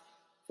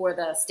for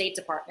the State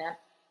Department,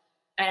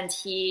 and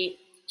he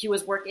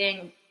was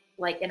working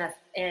like in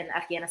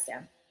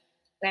Afghanistan,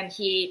 and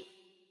he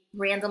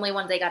randomly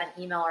one day got an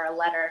email or a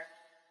letter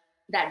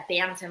that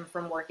banned him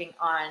from working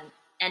on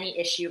any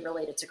issue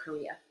related to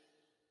Korea.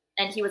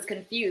 And he was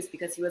confused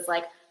because he was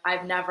like,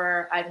 I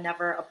never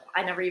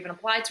even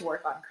applied to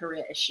work on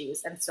Korea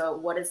issues. And so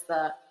what is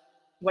the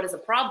what is the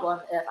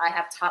problem if I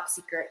have top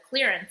secret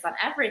clearance on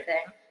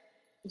everything,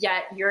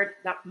 yet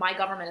my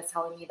government is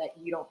telling me that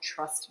you don't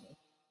trust me.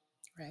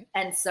 Right.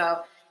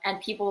 And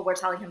people were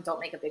telling him, don't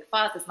make a big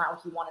fuss. It's not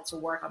what he wanted to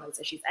work on those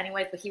issues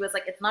anyways. But he was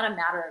like, it's not a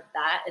matter of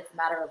that. It's a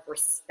matter of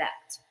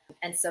respect.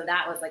 And so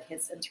that was like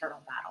his internal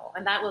battle.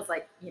 And that was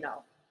like,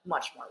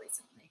 much more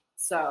recently.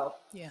 So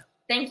Yeah.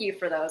 thank you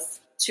for those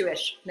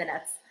 2-ish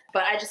minutes.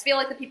 But I just feel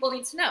like the people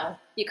need to know,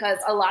 because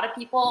a lot of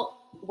people,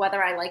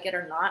 whether I like it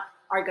or not,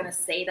 are going to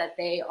say that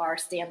they are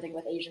standing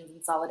with Asians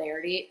in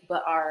solidarity,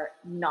 but are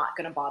not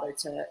going to bother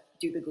to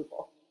do the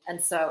Google.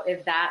 And so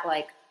if that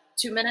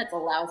 2 minutes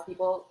allows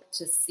people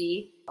to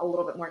see a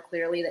little bit more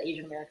clearly the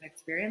Asian American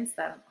experience,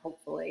 then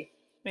hopefully.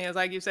 I mean, it's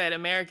like you said,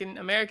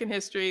 American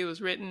history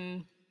was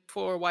written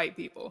for white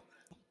people,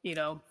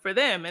 for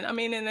them. And I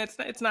mean, and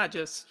it's not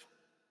just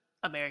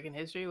American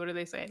history. What do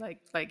they say?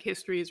 Like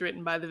history is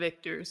written by the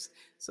victors.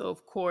 So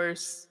of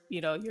course,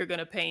 you're going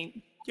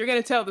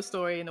to tell the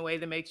story in a way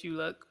that makes you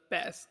look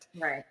best.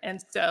 Right.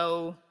 And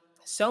so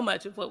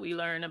much of what we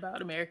learn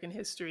about American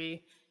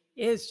history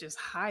is just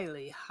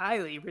highly,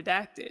 highly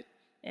redacted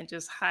and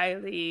just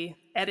highly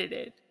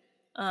edited.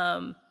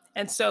 And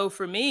so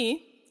for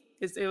me,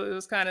 it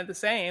was kind of the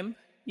same.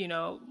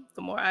 The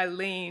more I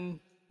lean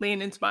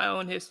into my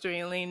own history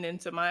and lean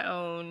into my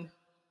own,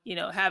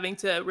 having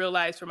to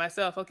realize for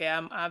myself, okay,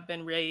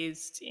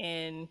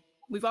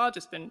 we've all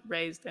just been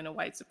raised in a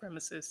white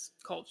supremacist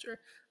culture.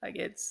 Like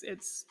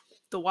it's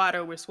the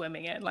water we're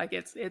swimming in. Like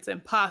it's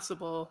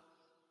impossible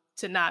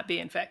to not be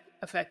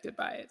affected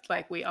by it.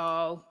 Like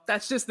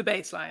that's just the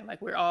baseline.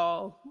 Like we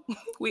all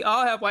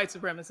have white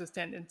supremacist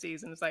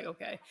tendencies. And it's like,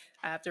 okay,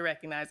 I have to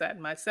recognize that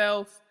in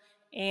myself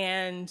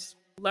and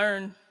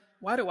learn,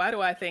 why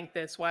do I think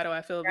this? Why do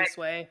I feel this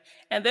way?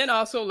 And then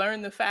also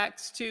learn the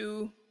facts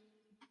to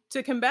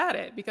combat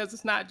it, because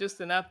it's not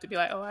just enough to be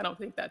like, oh, I don't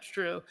think that's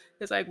true.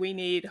 It's like we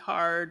need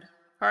hard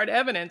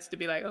evidence to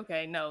be like,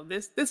 okay, no,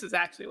 this is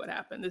actually what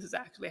happened. This is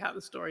actually how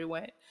the story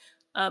went.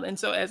 And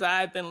so as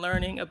I've been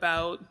learning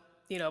about,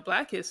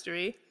 Black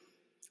history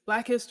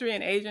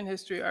and Asian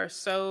history are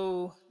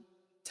so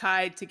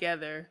tied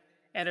together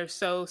and are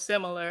so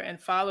similar and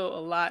follow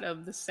a lot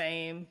of the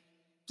same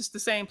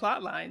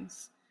plot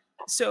lines.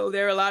 So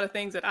there are a lot of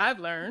things that I've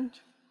learned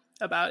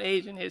about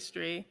Asian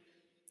history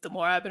the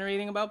more I've been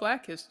reading about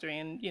Black history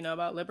and,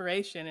 about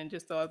liberation and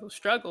just all those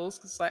struggles.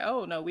 It's like,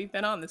 oh no, we've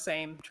been on the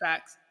same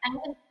tracks.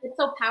 And it's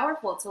so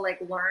powerful to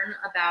learn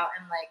about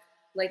and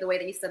like the way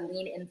that you said,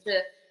 lean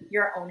into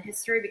your own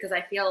history, because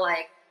I feel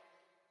like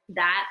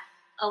that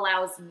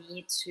allows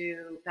me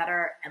to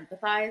better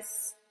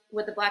empathize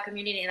with the Black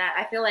community. And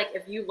I feel like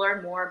if you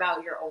learn more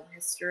about your own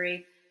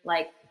history,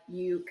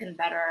 you can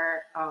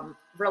better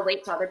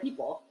relate to other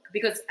people,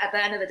 because at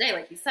the end of the day,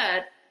 like you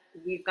said,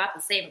 we've got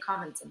the same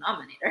common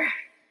denominator.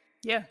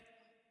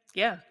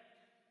 Yeah.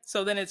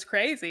 So then it's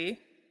crazy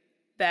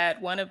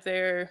that one of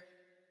their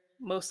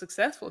most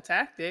successful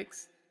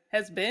tactics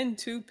has been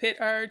to pit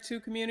our two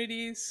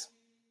communities,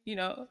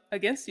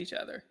 against each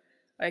other.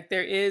 Like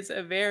there is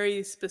a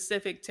very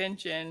specific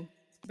tension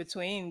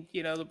between,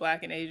 the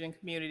Black and Asian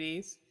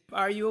communities.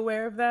 Are you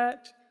aware of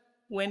that?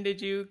 When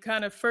did you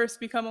kind of first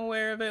become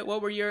aware of it?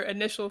 What were your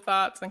initial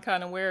thoughts, and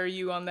kind of where are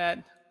you on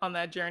that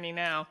journey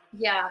now?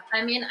 Yeah,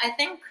 I mean, I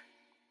think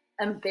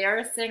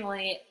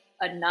embarrassingly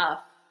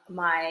enough,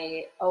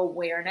 my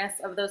awareness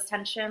of those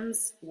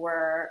tensions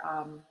were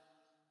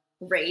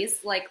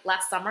raised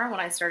last summer when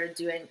I started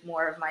doing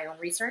more of my own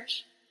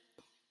research.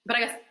 But I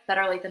guess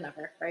better late than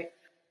never, right?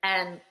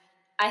 And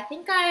I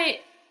think I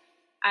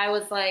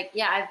was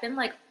I've been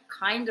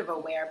kind of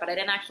aware, but I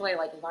didn't actually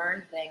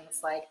learn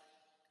things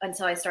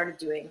until I started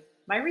doing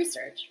my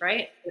research,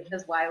 right? Which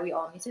is why we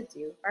all need to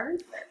do our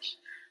research.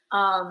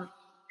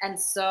 And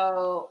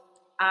so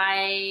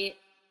I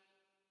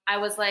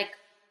was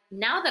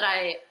now that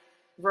I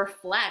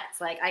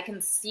reflect, I can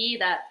see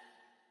that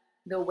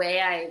the way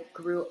I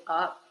grew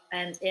up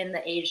and in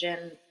the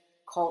Asian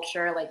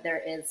culture,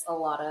 there is a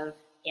lot of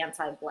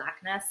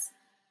anti-Blackness,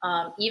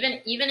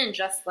 even in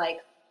just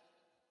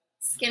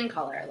skin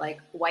color.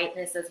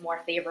 Whiteness is more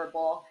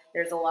favorable.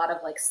 There's a lot of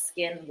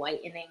skin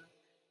whitening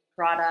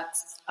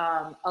products,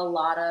 a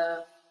lot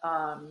of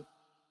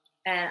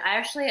and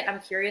I'm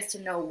curious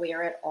to know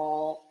where it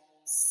all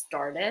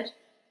started.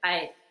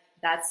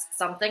 That's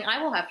something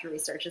I will have to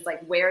research, is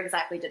where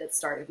exactly did it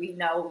start? We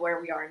know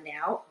where we are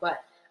now,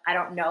 but I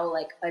don't know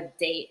a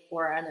date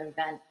or an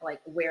event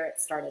where it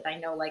started. I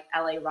know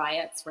LA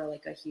riots were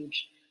a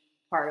huge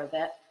part of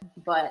it,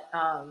 but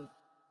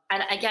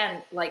and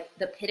again,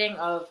 the pitting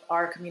of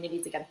our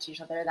communities against each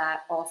other,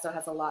 that also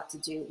has a lot to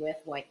do with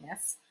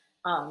whiteness,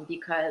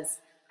 because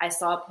I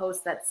saw a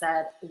post that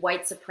said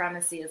white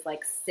supremacy is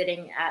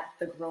sitting at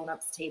the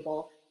grown-ups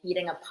table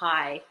eating a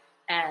pie,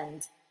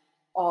 and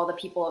all the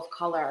people of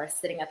color are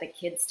sitting at the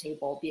kids'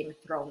 table being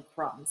thrown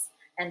crumbs.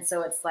 And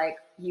so it's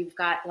you've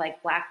got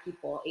Black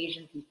people,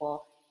 Asian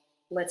people,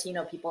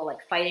 Latino people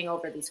fighting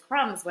over these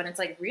crumbs, when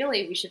it's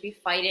really we should be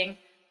fighting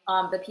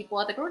the people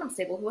at the grown-ups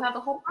table who have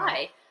the whole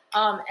pie.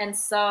 And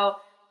so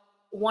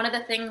one of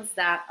the things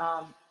that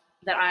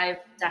that I've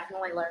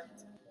definitely learned,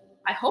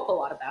 I hope a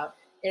lot about,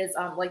 is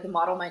like the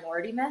model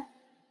minority myth,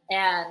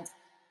 and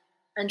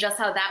just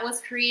how that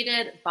was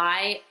created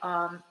by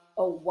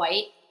a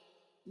white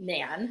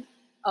man,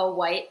 a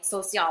white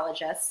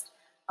sociologist,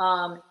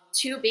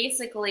 to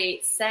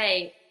basically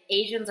say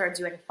Asians are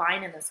doing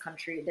fine in this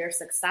country, they're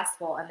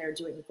successful and they're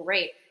doing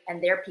great,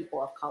 and they're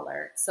people of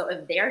color. So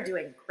if they're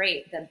doing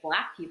great, then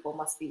Black people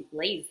must be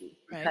lazy,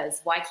 Right.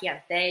 because why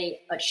can't they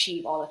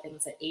achieve all the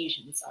things that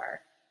Asians are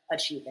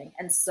achieving?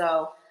 And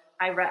so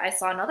I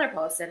saw another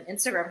post, and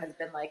Instagram has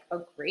been like a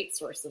great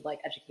source of like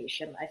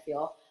education, I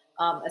feel,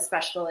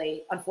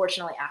 especially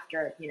unfortunately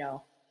after, you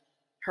know,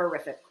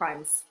 horrific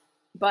crimes.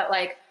 But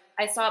like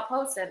I saw a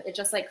post, and it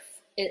just like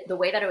the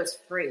way that it was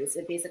phrased,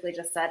 it basically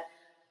just said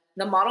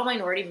the model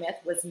minority myth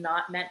was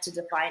not meant to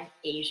define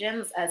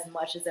Asians as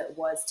much as it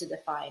was to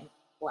define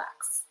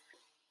Blacks.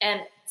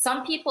 And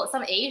some people,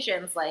 some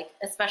Asians, like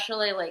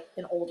especially like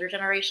in older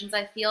generations,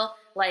 I feel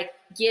like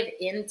give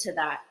into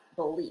that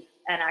belief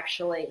and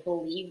actually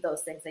believe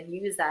those things and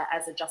use that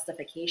as a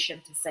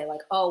justification to say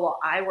like, oh, well,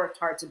 I worked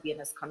hard to be in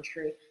this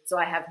country, so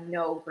I have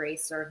no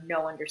grace or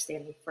no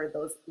understanding for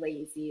those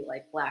lazy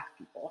like Black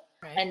people.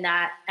 Right.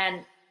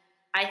 And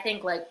I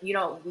think like, you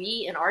know,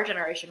 we in our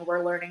generation,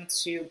 we're learning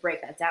to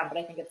break that down, but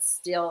I think it's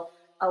still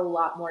a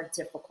lot more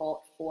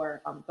difficult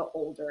for the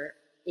older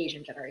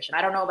Asian generation.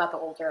 I don't know about the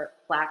older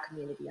Black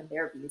community and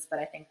their views, but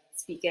I think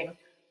speaking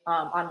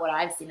on what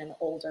I've seen in the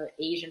older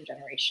Asian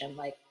generation,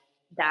 like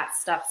that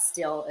stuff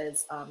still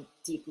is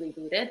deeply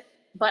rooted.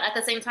 But at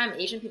the same time,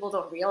 Asian people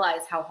don't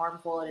realize how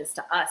harmful it is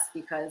to us,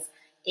 because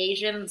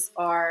Asians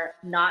are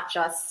not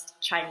just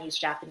Chinese,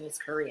 Japanese,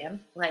 Korean.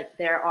 Like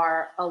there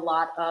are a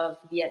lot of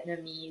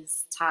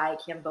Vietnamese, Thai,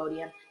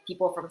 Cambodian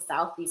people from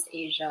Southeast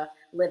Asia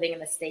living in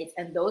the States.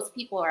 And those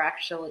people are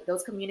actually,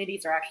 those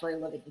communities are actually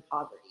living in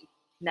poverty,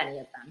 many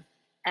of them.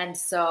 And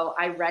so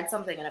I read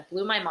something and it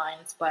blew my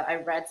mind, but I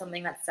read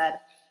something that said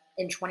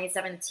in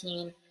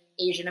 2017,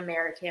 Asian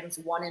Americans,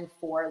 1 in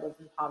 4 lived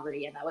in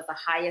poverty. And that was the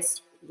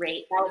highest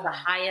rate. That was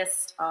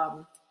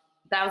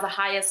the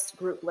highest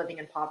group living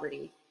in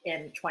poverty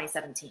in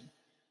 2017.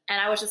 And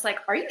I was just like,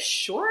 are you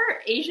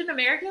sure Asian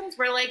Americans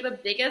were like the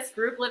biggest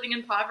group living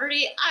in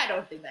poverty? I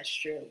don't think that's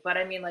true. But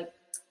I mean, like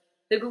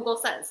the Google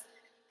says.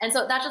 And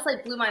so that just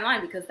like blew my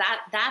mind, because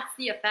that's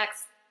the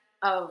effects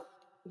of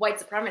white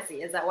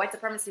supremacy, is that white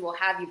supremacy will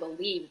have you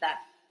believe that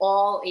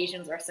all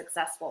Asians are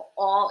successful.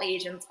 All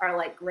Asians are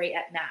like great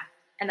at math.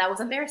 And that was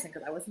embarrassing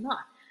because I was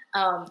not.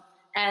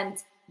 And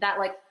that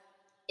like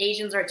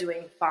Asians are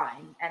doing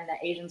fine and that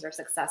Asians are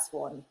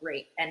successful and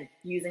great, and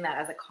using that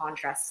as a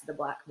contrast to the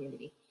Black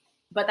community.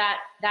 But that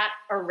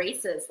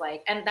erases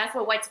like, and that's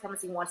what white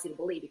supremacy wants you to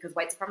believe, because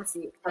white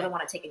supremacy doesn't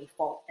want to take any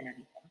fault in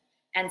anything.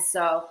 And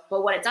so,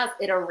 but what it does,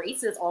 it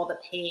erases all the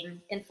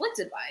pain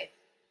inflicted by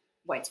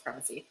white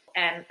supremacy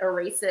and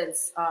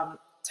erases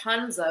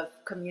tons of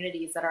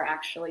communities that are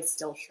actually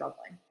still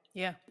struggling.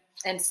 Yeah.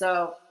 And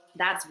so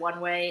that's one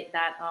way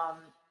that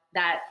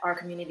that our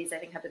communities, I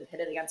think, have been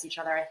pitted against each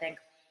other. I think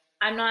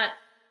I'm not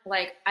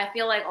like, I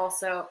feel like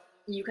also,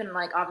 you can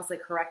like obviously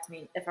correct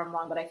me if I'm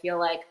wrong, but I feel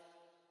like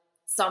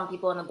some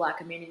people in the Black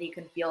community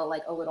can feel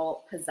like a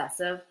little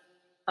possessive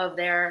of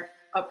their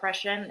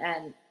oppression.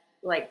 And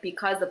like,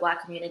 because the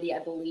Black community, I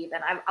believe,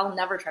 and I'll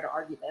never try to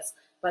argue this,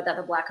 but that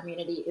the Black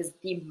community is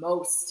the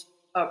most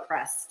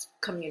oppressed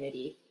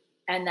community.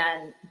 And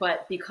then,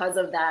 but because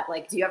of that,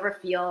 like, do you ever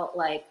feel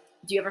like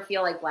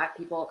Black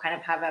people kind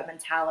of have a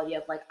mentality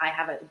of like, I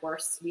have it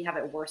worse, we have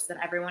it worse than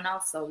everyone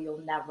else, so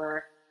you'll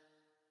never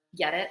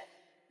get it?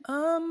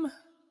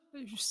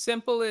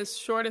 Simplest,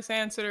 shortest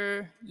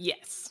answer,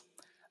 yes.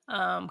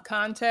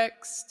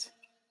 Context,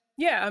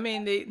 yeah. I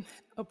mean, the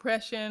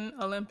oppression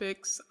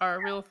Olympics are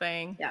a real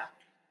thing. Yeah.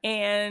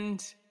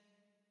 And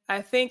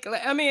I think,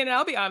 I mean,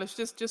 I'll be honest,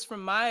 just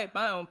from my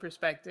own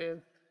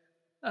perspective,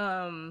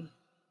 I'll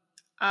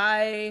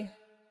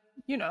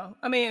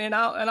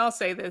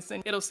say this,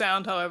 and it'll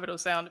sound however it'll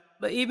sound,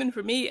 but even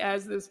for me,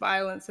 as this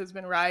violence has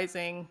been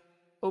rising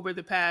over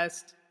the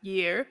past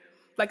year,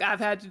 like I've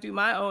had to do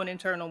my own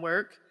internal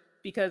work,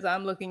 because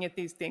I'm looking at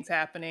these things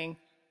happening,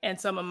 and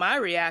some of my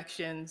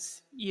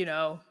reactions, you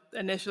know,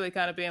 initially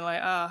kind of being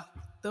like,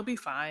 they'll be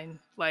fine,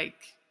 like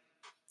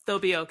they'll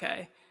be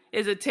okay.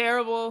 Is it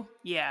terrible?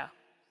 Yeah.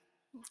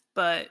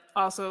 But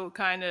also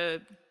kind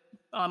of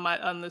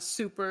on the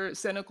super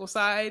cynical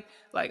side,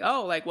 like,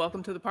 oh, like,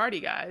 welcome to the party,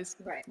 guys.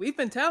 Right. We've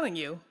been telling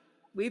you,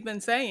 we've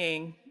been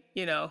saying,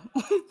 you know,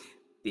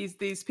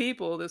 these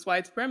people, this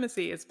white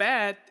supremacy, it's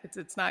bad,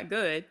 it's not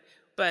good,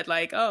 but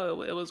like,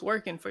 oh, it was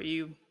working for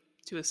you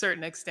to a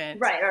certain extent.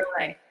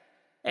 Right.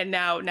 And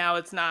now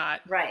it's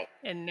not. Right.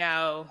 And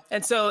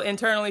so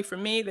internally for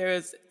me, there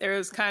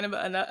is kind of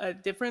a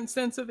different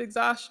sense of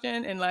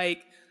exhaustion and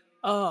like,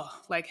 oh,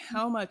 like,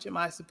 how much am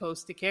I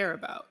supposed to care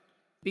about?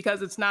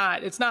 Because it's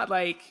not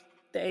like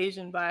the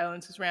Asian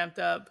violence is ramped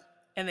up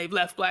and they've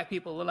left Black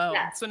people alone.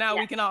 Yes. So now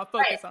we can all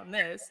focus on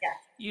this. Yes.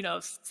 You know,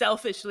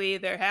 selfishly,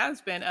 there has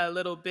been a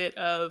little bit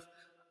of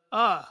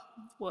well,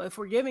 if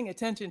we're giving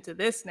attention to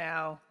this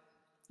now,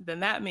 then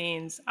that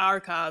means our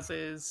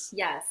causes.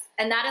 Yes.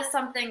 And that is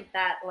something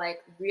that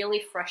like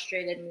really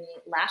frustrated me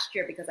last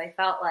year, because I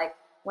felt like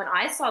when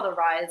I saw the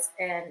rise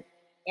in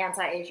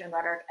anti-Asian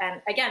rhetoric,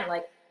 and again,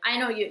 like I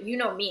know you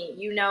know me,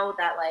 you know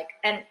that like,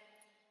 and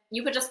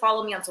you could just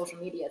follow me on social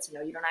media to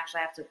know, you don't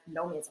actually have to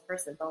know me as a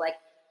person, but like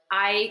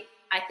I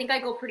think I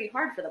go pretty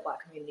hard for the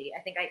Black community.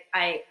 I think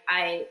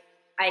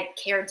I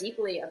care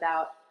deeply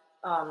about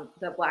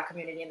the Black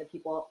community and the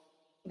people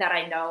that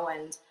I know,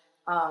 and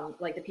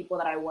like the people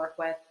that I work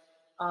with,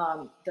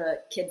 the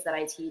kids that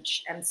I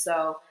teach. And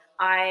so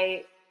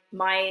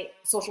my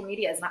social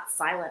media is not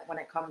silent when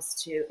it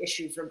comes to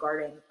issues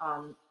regarding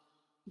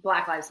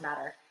Black Lives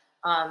Matter.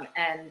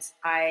 And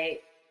I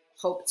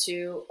hope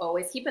to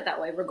always keep it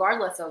that way,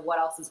 regardless of what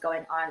else is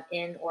going on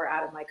in or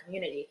out of my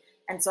community.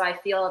 And so I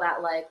feel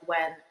that like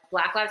when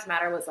Black Lives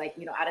Matter was like,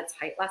 you know, at its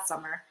height last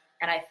summer,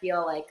 and I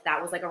feel like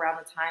that was like around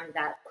the time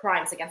that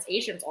crimes against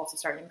Asians also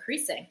started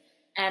increasing.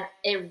 And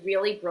it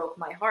really broke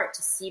my heart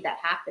to see that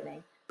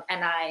happening.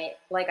 And I,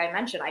 like I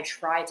mentioned, I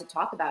tried to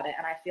talk about it,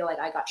 and I feel like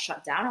I got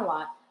shut down a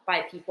lot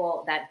by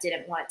people that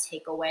didn't want to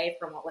take away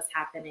from what was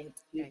happening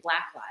to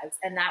Black lives.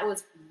 And that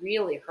was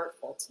really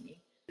hurtful to me,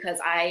 because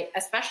I,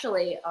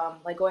 especially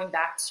like going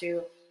back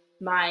to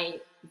my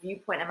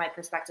viewpoint and my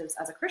perspectives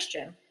as a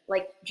Christian,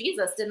 like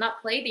Jesus did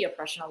not play the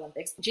oppression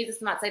Olympics. Jesus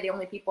did not say the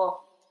only people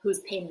whose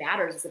pain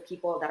matters is the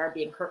people that are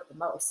being hurt the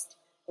most.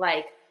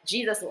 Like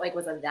Jesus like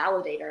was a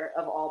validator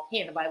of all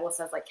pain. The Bible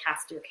says like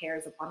cast your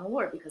cares upon the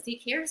Lord because he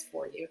cares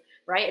for you,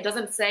 right? It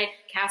doesn't say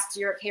cast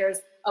your cares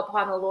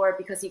upon the Lord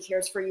because he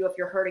cares for you if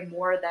you're hurting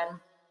more than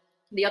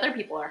the other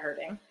people are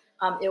hurting.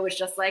 It was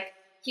just like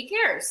he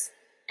cares.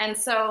 And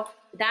so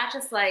that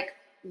just like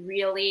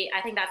really,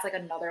 I think that's like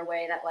another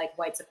way that like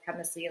white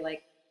supremacy,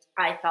 like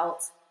I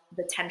felt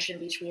the tension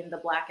between the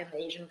Black and the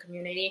Asian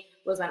community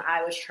was when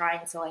I was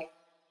trying to like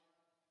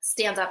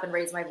stand up and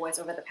raise my voice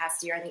over the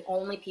past year. And the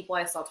only people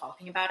I saw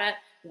talking about it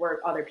were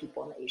other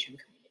people in the Asian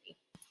community.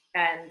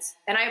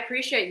 And I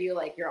appreciate you,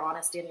 like your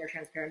honesty and your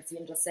transparency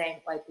and just saying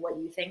like what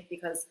you think,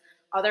 because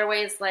other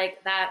ways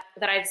like that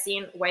I've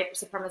seen white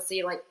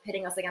supremacy like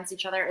pitting us against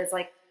each other is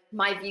like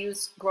my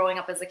views growing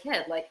up as a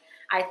kid. Like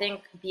I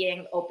think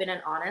being open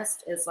and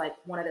honest is like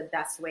one of the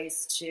best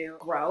ways to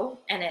grow.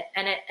 And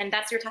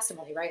that's your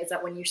testimony, right? Is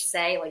that when you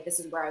say like, this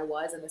is where I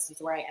was and this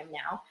is where I am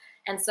now.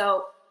 And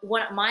so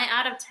when my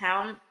out of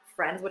town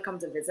friends would come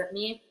to visit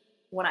me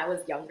when I was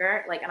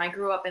younger, like, and I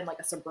grew up in like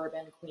a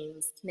suburban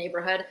Queens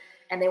neighborhood,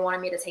 and they wanted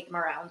me to take them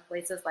around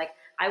places, like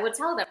I would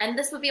tell them, and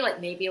this would be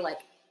like maybe like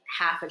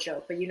half a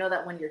joke, but you know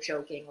that when you're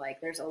joking, like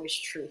there's always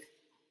truth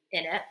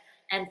in it.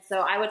 And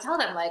so I would tell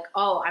them like,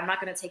 oh, I'm not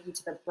going to take you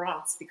to the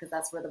Bronx because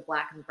that's where the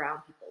Black and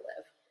brown people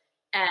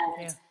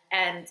live.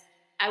 And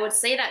I would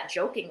say that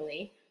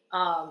jokingly.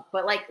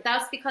 But like,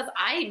 that's because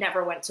I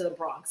never went to the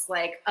Bronx.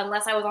 Like,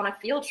 unless I was on a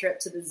field trip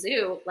to the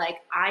zoo, like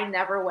I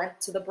never went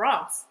to the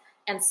Bronx.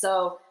 And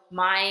so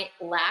my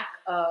lack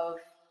of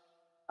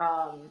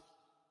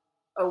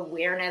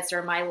awareness,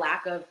 or my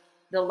lack of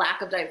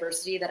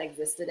diversity that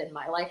existed in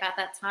my life at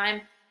that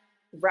time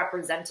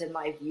represented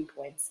my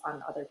viewpoints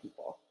on other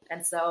people.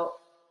 And so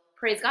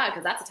praise God,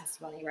 because that's a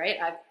testimony, right?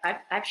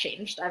 I've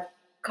changed. I've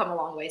come a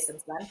long way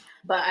since then,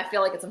 but I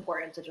feel like it's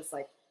important to just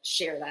like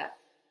share that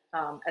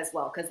as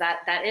well, because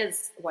that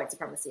is white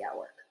supremacy at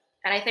work.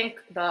 And I think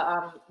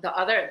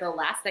the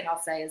last thing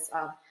I'll say is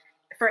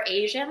for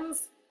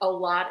Asians, a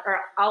lot,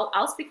 or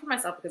I'll speak for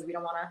myself because we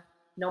don't want to,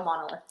 no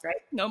monoliths, right?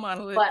 No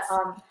monoliths.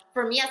 But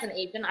for me as an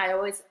Asian, I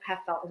always have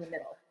felt in the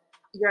middle.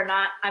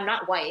 I'm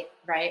not white,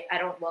 right? I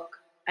don't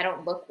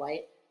look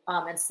white.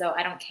 And so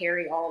I don't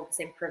carry all of the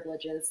same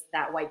privileges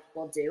that white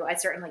people do. I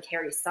certainly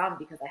carry some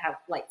because I have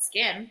light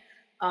skin,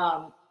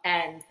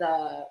 and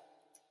the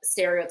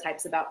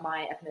stereotypes about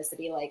my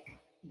ethnicity, like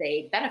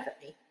they benefit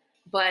me.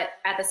 But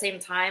at the same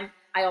time,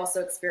 I also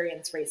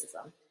experience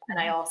racism, and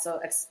I also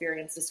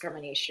experience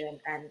discrimination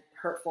and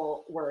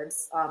hurtful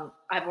words.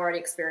 I've already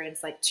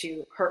experienced like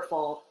 2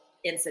 hurtful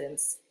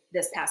incidents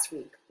this past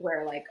week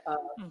where like a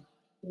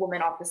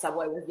woman off the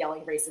subway was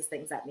yelling racist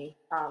things at me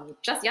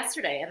just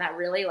yesterday. And that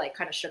really like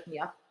kind of shook me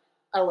up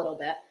a little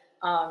bit.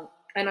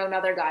 I know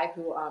another guy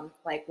who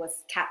like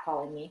was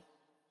catcalling me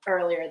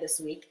earlier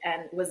this week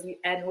and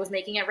was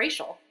making it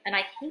racial. And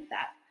I hate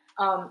that.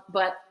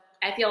 But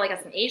I feel like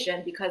as an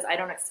Asian, because I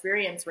don't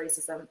experience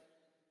racism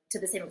to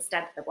the same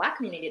extent that the Black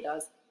community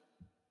does,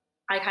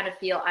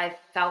 I've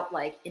felt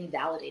like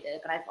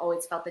invalidated, and I've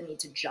always felt the need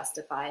to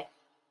justify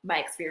my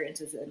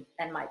experiences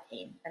and my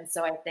pain. And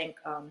so I think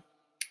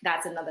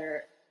that's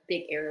another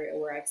big area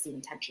where I've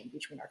seen tension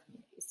between our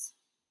communities.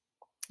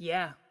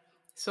 Yeah.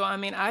 So, I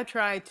mean, I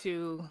try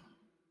to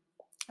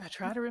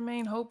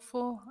remain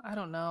hopeful. I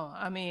don't know.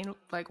 I mean,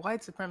 like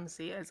white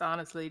supremacy is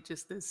honestly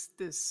just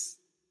this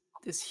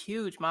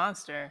huge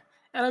monster.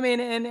 And I mean,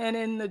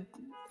 and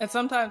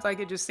sometimes like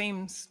it just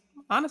seems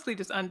honestly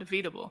just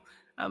undefeatable.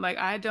 I'm like,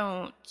 I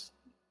don't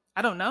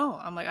know.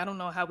 I'm like, I don't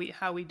know how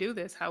we do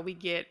this, how we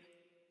get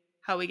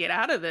how we get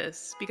out of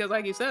this, because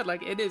like you said,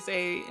 like it is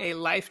a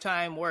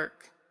lifetime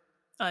work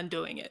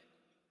undoing it.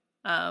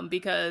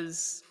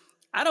 Because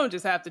I don't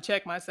just have to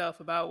check myself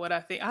about what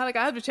I think. I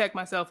have to check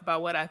myself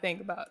about what I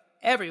think about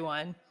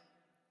everyone,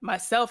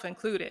 myself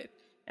included.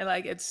 And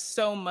like it's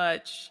so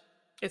much,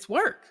 it's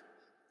work.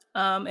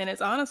 And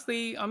it's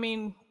honestly, I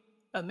mean,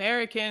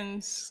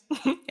 Americans,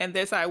 and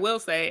this I will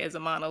say is a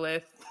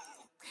monolith,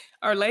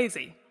 are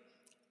lazy.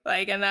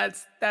 Like, and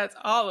that's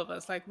all of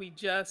us. Like we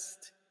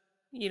just,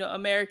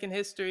 American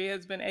history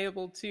has been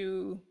able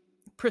to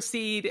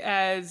proceed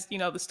as,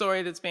 the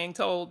story that's being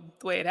told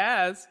the way it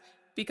has,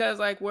 because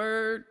like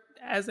we're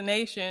as a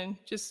nation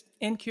just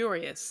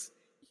incurious.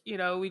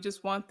 We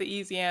just want the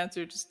easy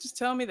answer. Just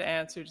tell me the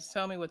answer. Just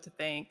tell me what to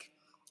think,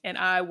 and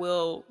I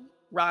will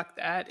rock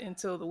that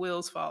until the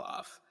wheels fall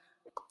off.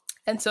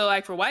 And so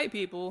like for white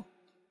people,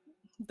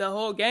 the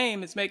whole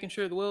game is making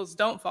sure the wheels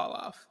don't fall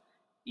off.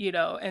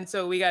 And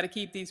so we got to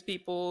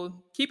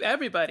keep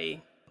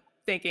everybody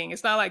thinking.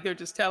 It's not like they're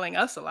just telling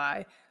us a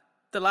lie.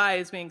 The lie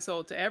is being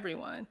sold to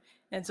everyone.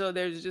 And so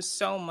there's just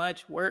so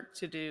much work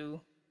to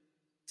do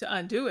to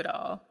undo it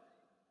all.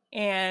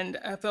 And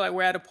I feel like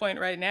we're at a point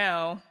right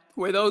now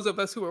where those of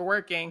us who are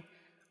working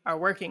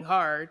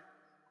hard,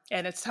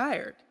 and it's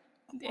tired.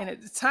 And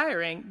it's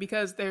tiring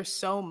because there's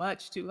so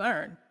much to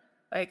learn,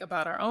 like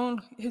about our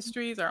own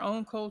histories, our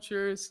own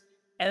cultures,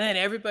 and then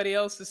everybody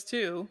else's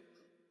too.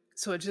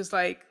 So it's just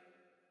like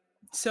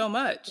so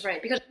much.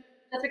 Right. Because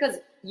just because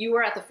you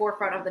were at the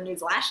forefront of the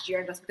news last year,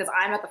 and just because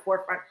I'm at the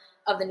forefront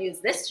of the news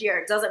this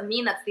year, doesn't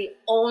mean that's the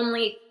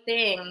only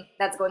thing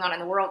that's going on in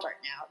the world right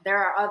now. There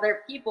are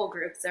other people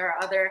groups, there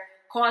are other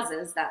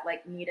causes that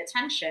like need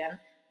attention,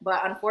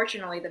 but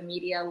unfortunately the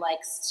media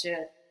likes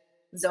to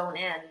zone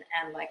in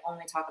and like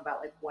only talk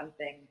about like one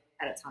thing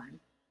at a time.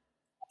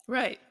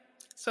 Right.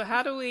 So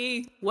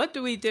what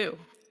do we do?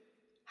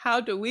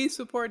 How do we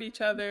support each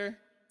other?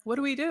 What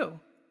do we do?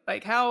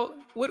 Like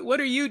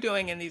what are you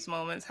doing in these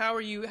moments? How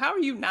are you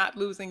not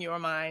losing your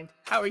mind?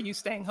 How are you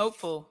staying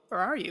hopeful, or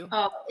are you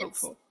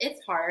hopeful?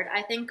 It's hard.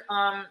 I think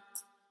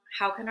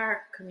how can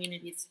our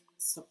communities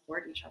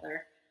support each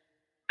other?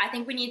 I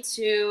think we need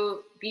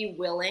to be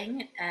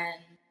willing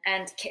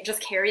and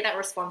just carry that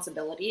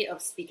responsibility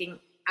of speaking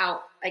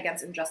out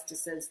against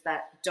injustices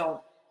that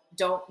don't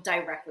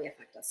directly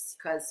affect us,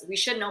 because we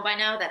should know by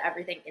now that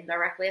everything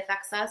indirectly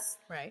affects us.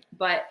 Right.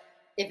 But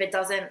if it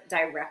doesn't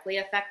directly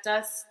affect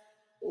us,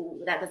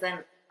 that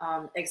doesn't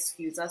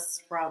excuse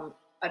us from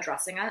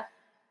addressing it.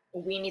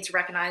 We need to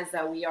recognize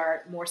that we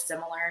are more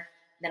similar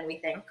than we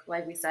think.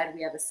 Like we said,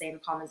 we have the same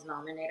common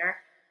denominator,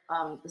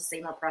 the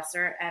same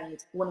oppressor.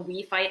 And when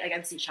we fight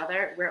against each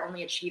other, we're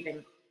only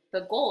achieving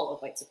the goal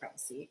of white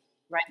supremacy,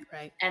 right?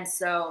 Right. And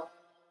so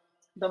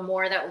the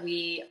more that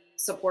we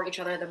support each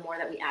other, the more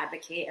that we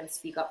advocate and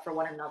speak up for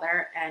one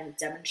another and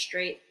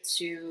demonstrate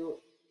to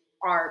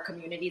our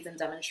communities and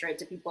demonstrate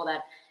to people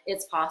that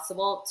it's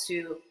possible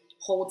to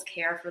hold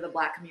care for the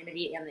Black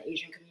community and the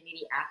Asian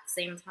community at the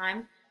same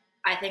time,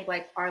 I think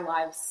like our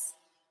lives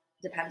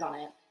depend on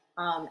it.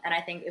 And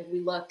I think if we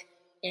look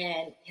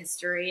in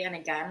history, and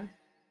again,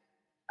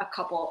 a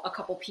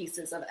couple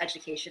pieces of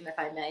education, if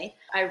I may,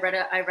 I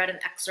read an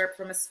excerpt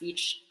from a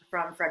speech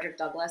from Frederick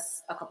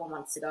Douglass a couple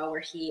months ago, where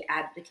he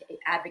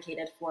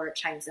advocated for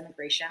Chinese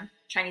immigration,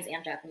 Chinese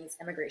and Japanese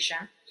immigration,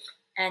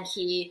 and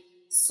he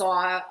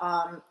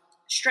saw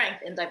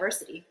strength in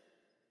diversity.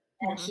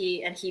 And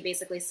he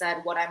basically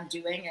said, what I'm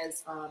doing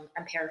is,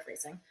 I'm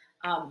paraphrasing,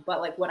 but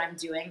like what I'm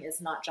doing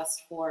is not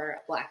just for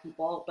Black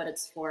people, but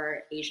it's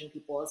for Asian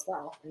people as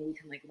well. And we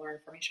can like learn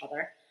from each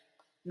other.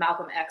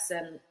 Malcolm X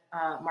and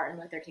Martin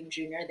Luther King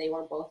Jr., they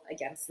were both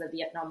against the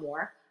Vietnam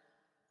War.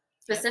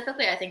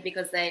 Specifically, I think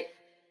because they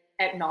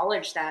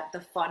acknowledged that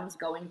the funds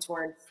going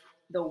towards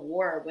the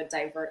war would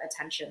divert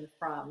attention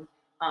from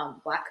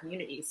Black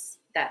communities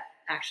that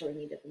actually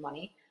needed the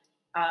money.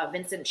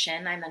 Vincent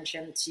Chin, I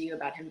mentioned to you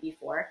about him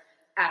before.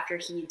 After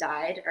he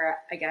died, or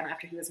again,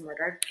 after he was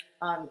murdered,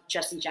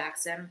 Jesse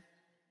Jackson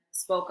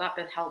spoke up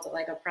and held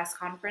like a press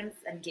conference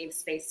and gave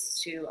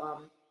space to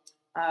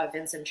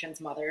Vincent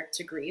Chin's mother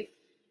to grieve.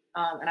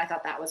 And I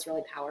thought that was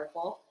really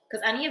powerful,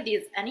 because any of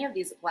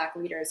these Black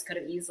leaders could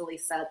have easily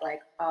said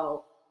like,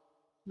 oh,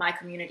 my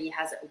community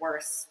has it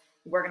worse.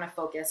 We're going to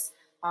focus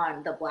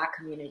on the Black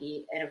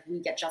community. And if we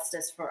get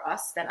justice for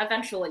us, then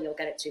eventually you'll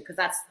get it too. Because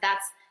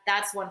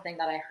that's one thing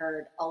that I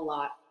heard a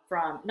lot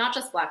from not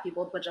just Black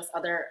people, but just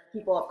other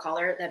people of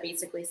color that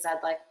basically said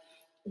like,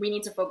 we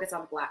need to focus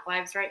on Black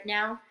lives right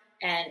now.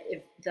 And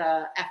if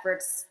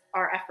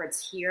our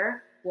efforts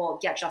here will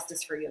get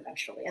justice for you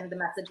eventually. And the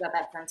message that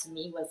sent to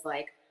me was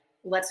like,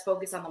 let's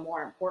focus on the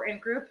more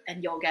important group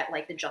and you'll get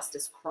like the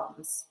justice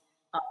crumbs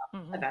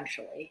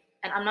eventually.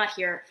 And I'm not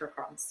here for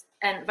crumbs.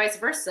 And vice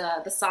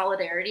versa, the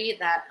solidarity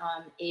that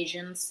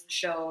Asians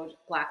showed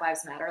Black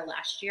Lives Matter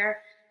last year,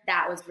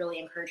 that was really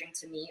encouraging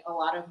to me. A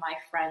lot of my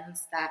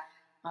friends that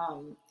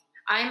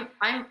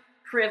I'm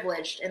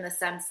privileged in the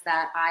sense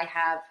that I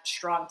have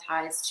strong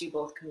ties to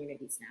both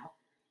communities now,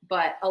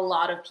 but a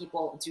lot of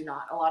people do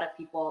not. A lot of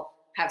people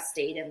have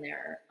stayed in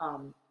their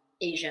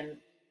Asian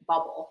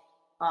bubble.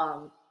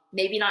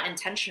 Maybe not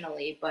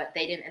intentionally, but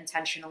they didn't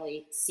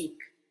intentionally seek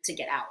to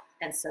get out,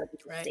 and so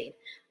people stayed.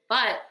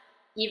 But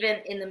even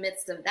in the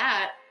midst of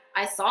that,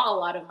 I saw a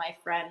lot of my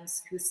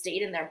friends who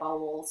stayed in their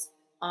bubbles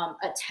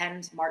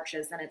attend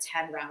marches and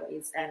attend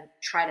rallies and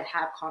try to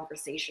have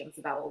conversations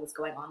about what was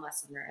going on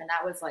last summer. And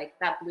that was like,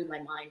 that blew my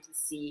mind to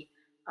see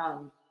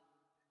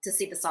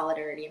the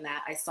solidarity in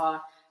that. I saw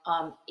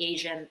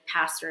Asian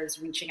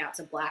pastors reaching out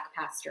to Black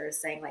pastors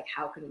saying like,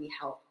 how can we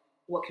help?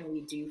 What can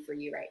we do for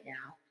you right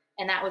now?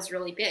 And that was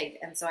really big.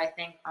 And so I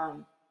think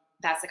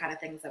that's the kind of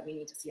things that we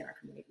need to see in our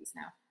communities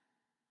now.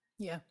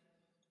 Yeah.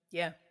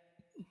 Yeah.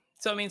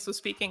 So, I mean, so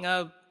speaking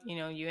of,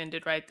 you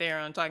ended right there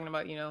on talking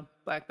about,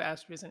 Black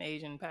pastors and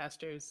Asian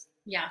pastors.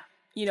 Yeah.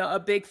 A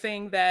big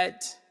thing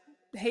that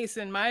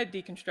hastened my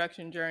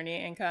deconstruction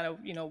journey and kind of,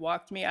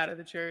 walked me out of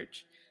the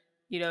church,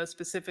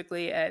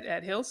 specifically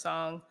at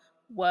Hillsong,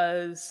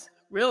 was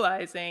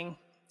realizing,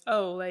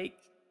 like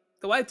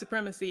the white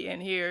supremacy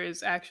in here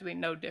is actually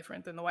no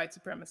different than the white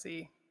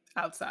supremacy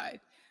outside.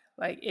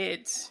 Like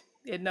it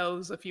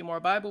knows a few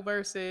more Bible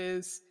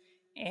verses,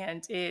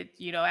 and it,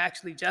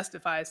 actually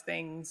justifies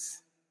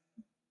things,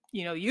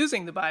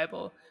 using the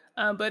Bible.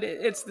 But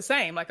it's the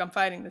same. Like I'm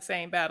fighting the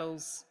same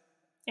battles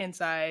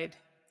inside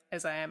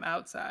as I am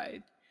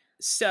outside.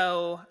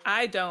 So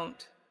I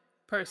don't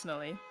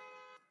personally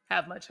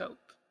have much hope.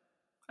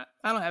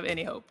 I don't have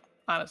any hope,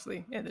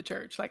 honestly, in the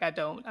church. Like I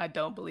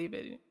don't believe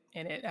in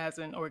it as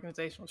an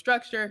organizational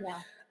structure.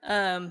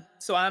 Yeah.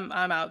 So I'm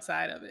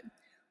outside of it.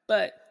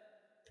 But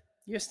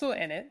you're still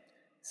in it.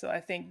 So I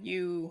think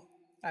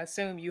I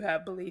assume you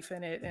have belief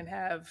in it and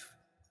have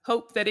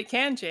hope that it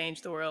can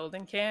change the world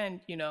and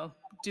can,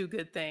 do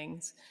good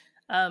things.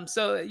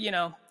 So,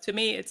 to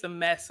me, it's a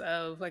mess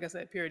of, like I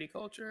said, purity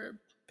culture,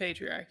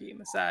 patriarchy,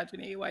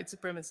 misogyny, white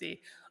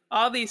supremacy,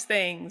 all these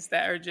things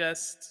that are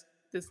just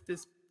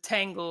this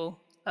tangle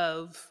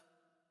of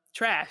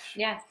trash.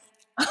 Yes.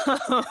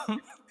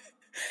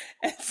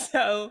 And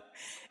so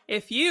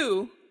if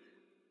you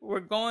were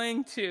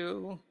going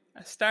to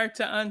start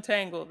to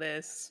untangle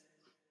this,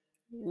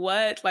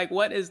 what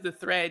is the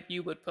thread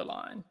you would pull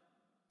on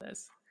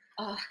this?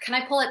 Can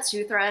I pull at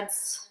two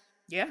threads?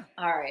 Yeah.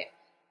 All right.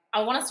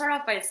 I want to start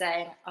off by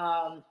saying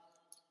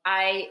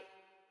I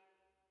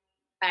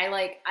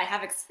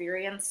have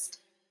experienced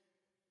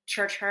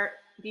church hurt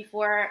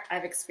before.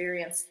 I've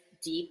experienced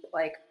deep,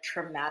 like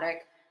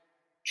traumatic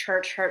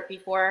church hurt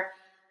before.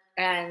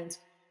 And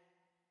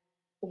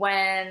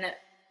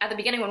at the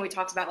beginning, when we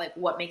talked about like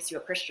what makes you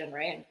a Christian,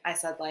 right? And I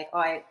said like,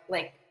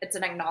 it's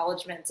an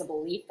acknowledgement, it's a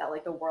belief that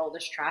like the world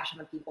is trash and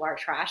the people are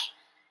trash.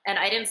 And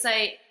I didn't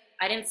say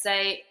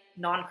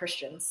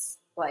non-Christians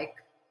like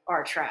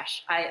are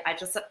trash. I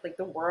just said like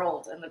the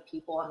world and the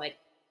people and like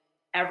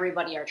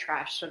everybody are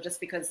trash. So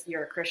just because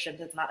you're a Christian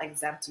does not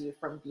exempt you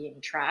from being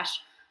trash.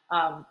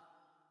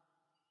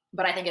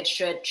 But I think it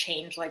should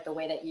change like the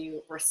way that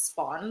you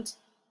respond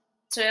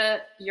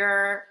to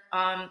your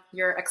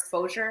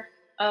exposure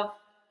of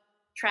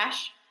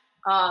trash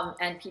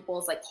and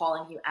people's like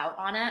calling you out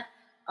on it.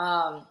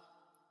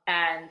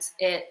 And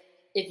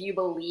if you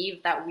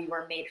believe that we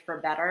were made for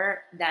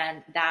better,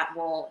 then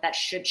that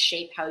should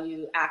shape how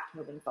you act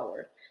moving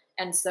forward.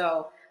 And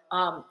so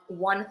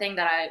one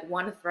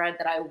thread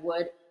that I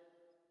would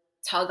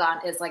tug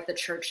on is like the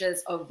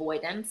church's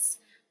avoidance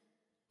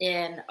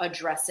in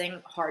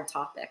addressing hard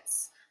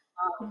topics.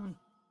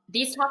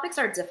 These topics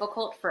are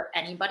difficult for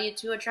anybody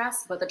to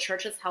address, but the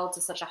church is held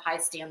to such a high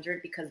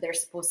standard because they're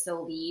supposed to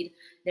lead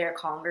their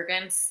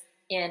congregants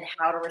in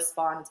how to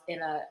respond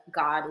in a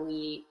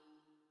godly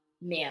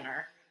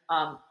manner,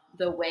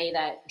 the way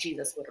that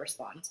Jesus would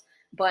respond.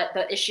 But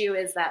the issue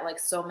is that like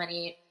so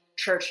many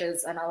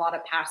churches and a lot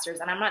of pastors,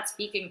 and I'm not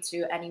speaking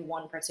to any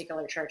one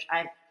particular church.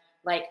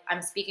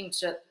 I'm speaking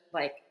to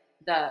like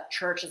the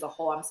church as a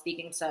whole. I'm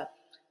speaking to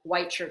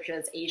white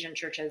churches, Asian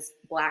churches,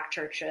 Black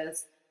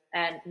churches.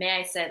 And may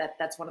I say that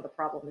that's one of the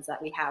problems is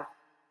that we have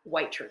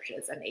white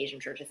churches and Asian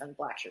churches and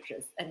Black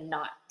churches and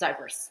not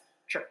diverse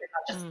churches,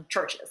 not just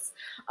churches.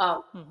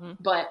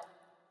 But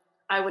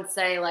I would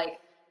say like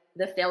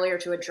the failure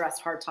to address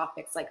hard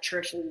topics, like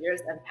church leaders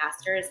and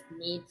pastors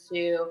need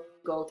to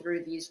go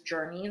through these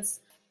journeys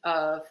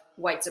of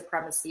white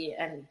supremacy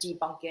and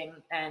debunking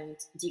and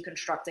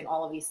deconstructing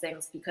all of these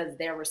things because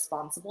they're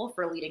responsible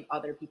for leading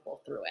other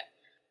people through it.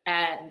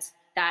 And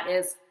that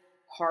is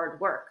hard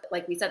work.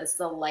 Like we said, this is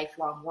a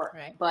lifelong work,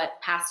 right? But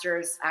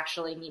pastors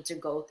actually need to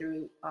go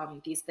through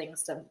these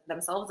things to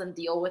themselves and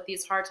deal with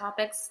these hard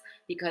topics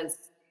because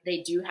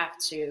they do have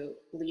to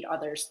lead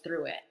others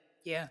through it.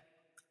 Yeah.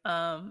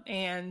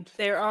 And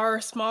there are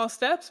small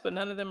steps, but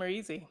none of them are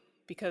easy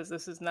because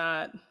it's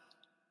not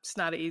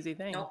an easy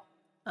thing. Nope.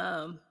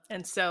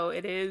 And so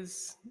it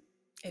is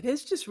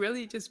just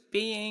really just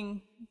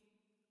being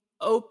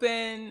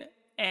open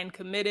and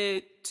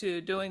committed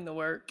to doing the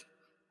work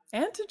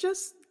and to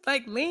just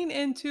like lean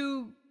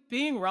into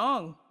being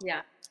wrong.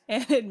 Yeah.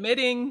 And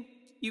admitting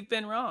you've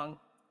been wrong.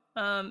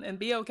 And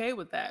be okay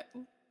with that.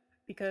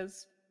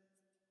 Because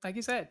like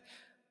you said,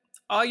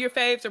 all your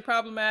faves are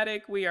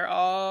problematic. We are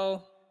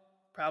all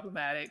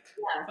problematic.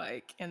 Yeah.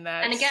 Like, and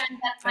that's, And again,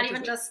 that's not that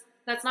even is- just,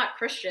 that's not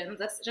Christians.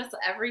 That's just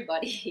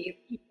everybody.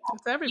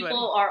 it's everybody.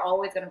 People are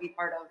always going to be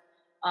part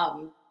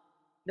of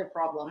the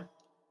problem.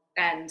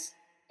 And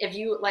if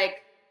you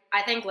like,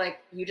 I think like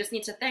you just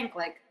need to think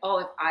like, oh,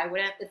 if I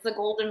wouldn't, it's the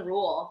golden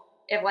rule.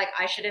 If like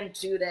I shouldn't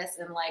do this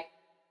in like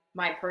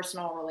my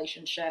personal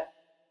relationship,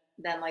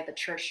 then like the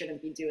church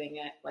shouldn't be doing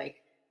it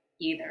like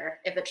either.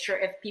 If the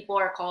church, if people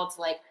are called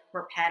to like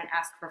repent,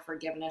 ask for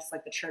forgiveness,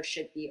 like the church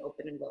should be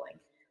open and willing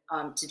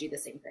to do the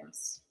same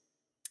things.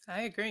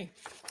 I agree.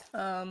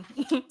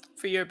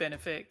 For your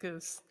benefit,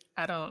 because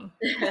I don't,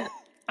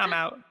 I'm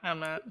out. I'm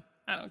not,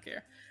 I don't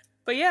care.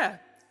 But yeah,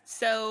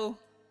 so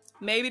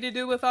maybe to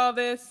do with all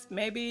this,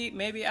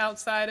 maybe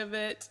outside of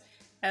it,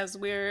 as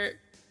we're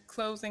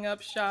closing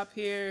up shop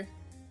here,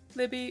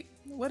 Libby,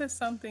 what is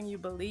something you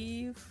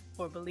believe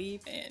or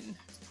believe in?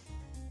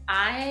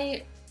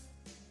 I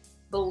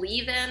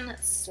believe in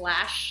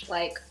 /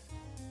 like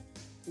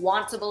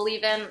want to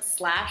believe in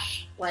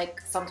 /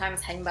 like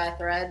sometimes hang by a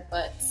thread,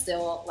 but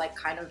still like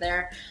kind of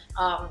there.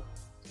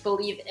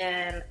 Believe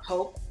in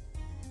hope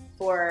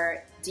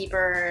for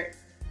deeper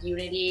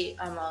unity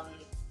among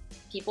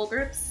people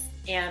groups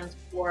and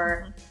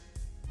for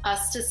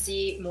us to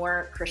see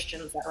more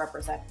Christians that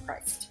represent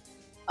Christ.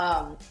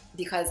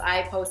 Because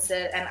I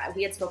posted, and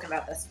we had spoken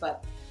about this,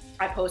 but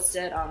I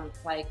posted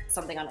like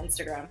something on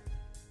Instagram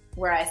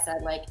where I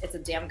said like it's a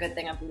damn good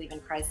thing I believe in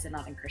Christ and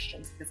not in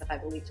Christians, because if I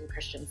believed in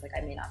Christians, like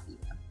I may not be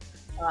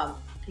one.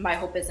 My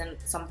hope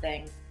isn't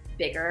something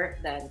bigger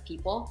than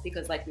people,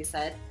 because like we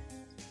said,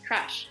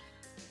 trash.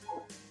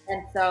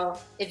 And so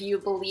if you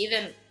believe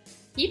in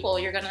people,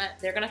 they're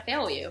gonna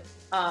fail you,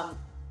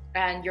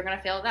 and you're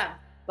gonna fail them.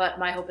 But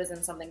my hope is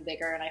in something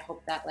bigger, and I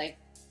hope that like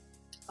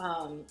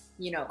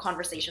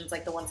conversations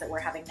like the ones that we're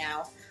having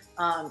now,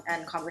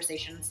 and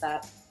conversations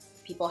that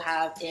people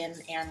have in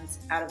and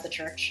out of the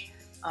church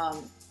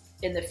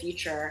in the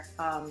future,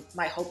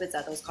 my hope is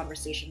that those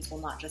conversations will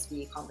not just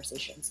be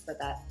conversations, but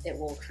that it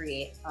will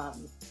create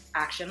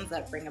actions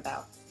that bring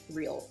about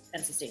real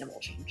and sustainable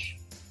change.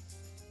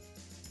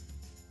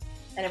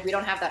 And if we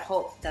don't have that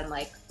hope, then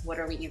like, what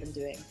are we even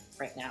doing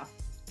right now?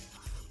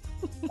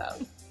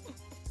 So.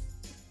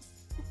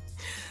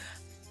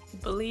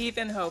 Believe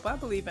in hope. I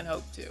believe in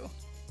hope too.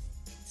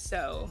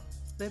 So,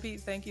 Libby,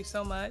 thank you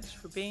so much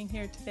for being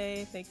here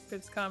today. Thank you for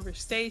this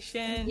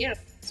conversation. Yeah.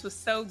 This was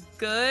so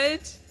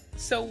good.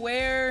 So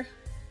where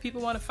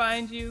people want to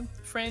find you,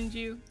 friend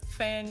you,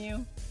 fan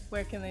you,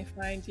 where can they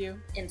find you?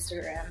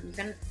 Instagram. You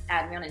can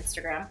add me on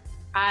Instagram.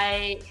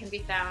 I can be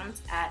found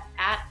at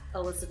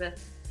Elizabeth__joy.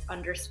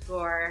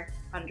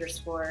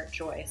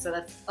 So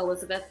that's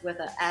Elizabeth with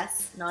a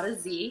S, not a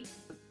Z.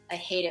 I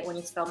hate it when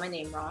you spell my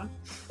name wrong.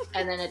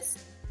 And then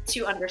it's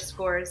 2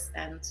 underscores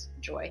and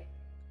joy.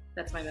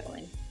 That's my middle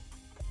name.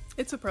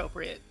 It's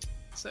appropriate.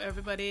 So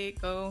everybody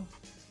go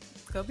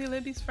be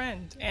Libby's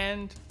friend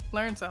and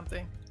learn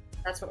something.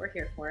 That's what we're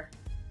here for.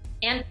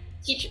 And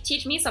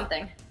teach me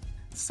something.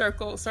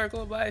 Circle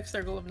of life,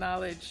 circle of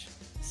knowledge,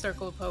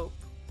 circle of hope,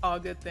 all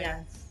good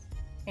things.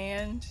 Yeah.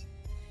 And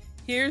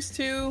here's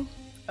to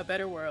a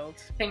better world.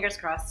 Fingers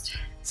crossed.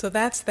 So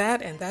that's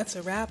that, and that's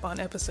a wrap on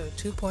episode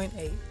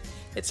 2.8.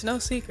 It's no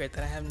secret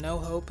that I have no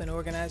hope in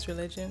organized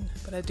religion,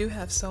 but I do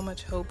have so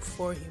much hope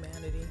for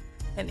humanity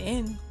and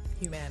in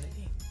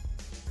humanity.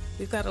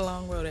 We've got a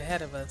long road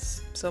ahead of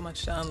us, so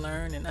much to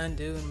unlearn and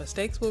undo, and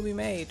mistakes will be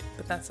made,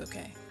 but that's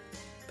okay.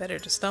 Better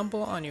to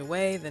stumble on your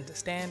way than to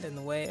stand in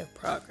the way of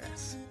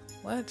progress.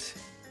 What?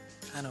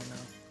 I don't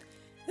know.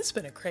 It's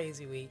been a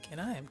crazy week, and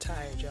I am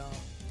tired, y'all.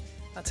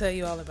 I'll tell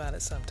you all about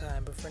it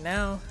sometime, but for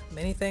now,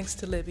 many thanks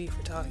to Libby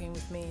for talking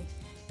with me,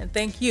 and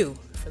thank you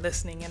for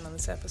listening in on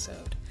this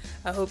episode.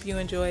 I hope you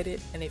enjoyed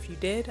it, and if you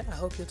did, I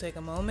hope you'll take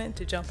a moment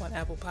to jump on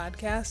Apple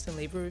Podcasts and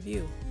leave a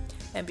review.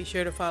 And be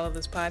sure to follow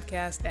this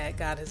podcast at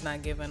God Has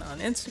Not Given on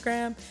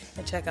Instagram,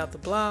 and check out the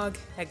blog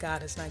at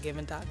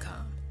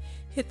godhasnotgiven.com.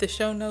 Hit the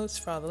show notes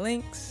for all the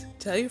links,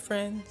 tell your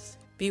friends,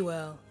 be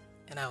well,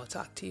 and I will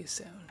talk to you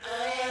soon.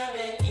 I am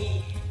an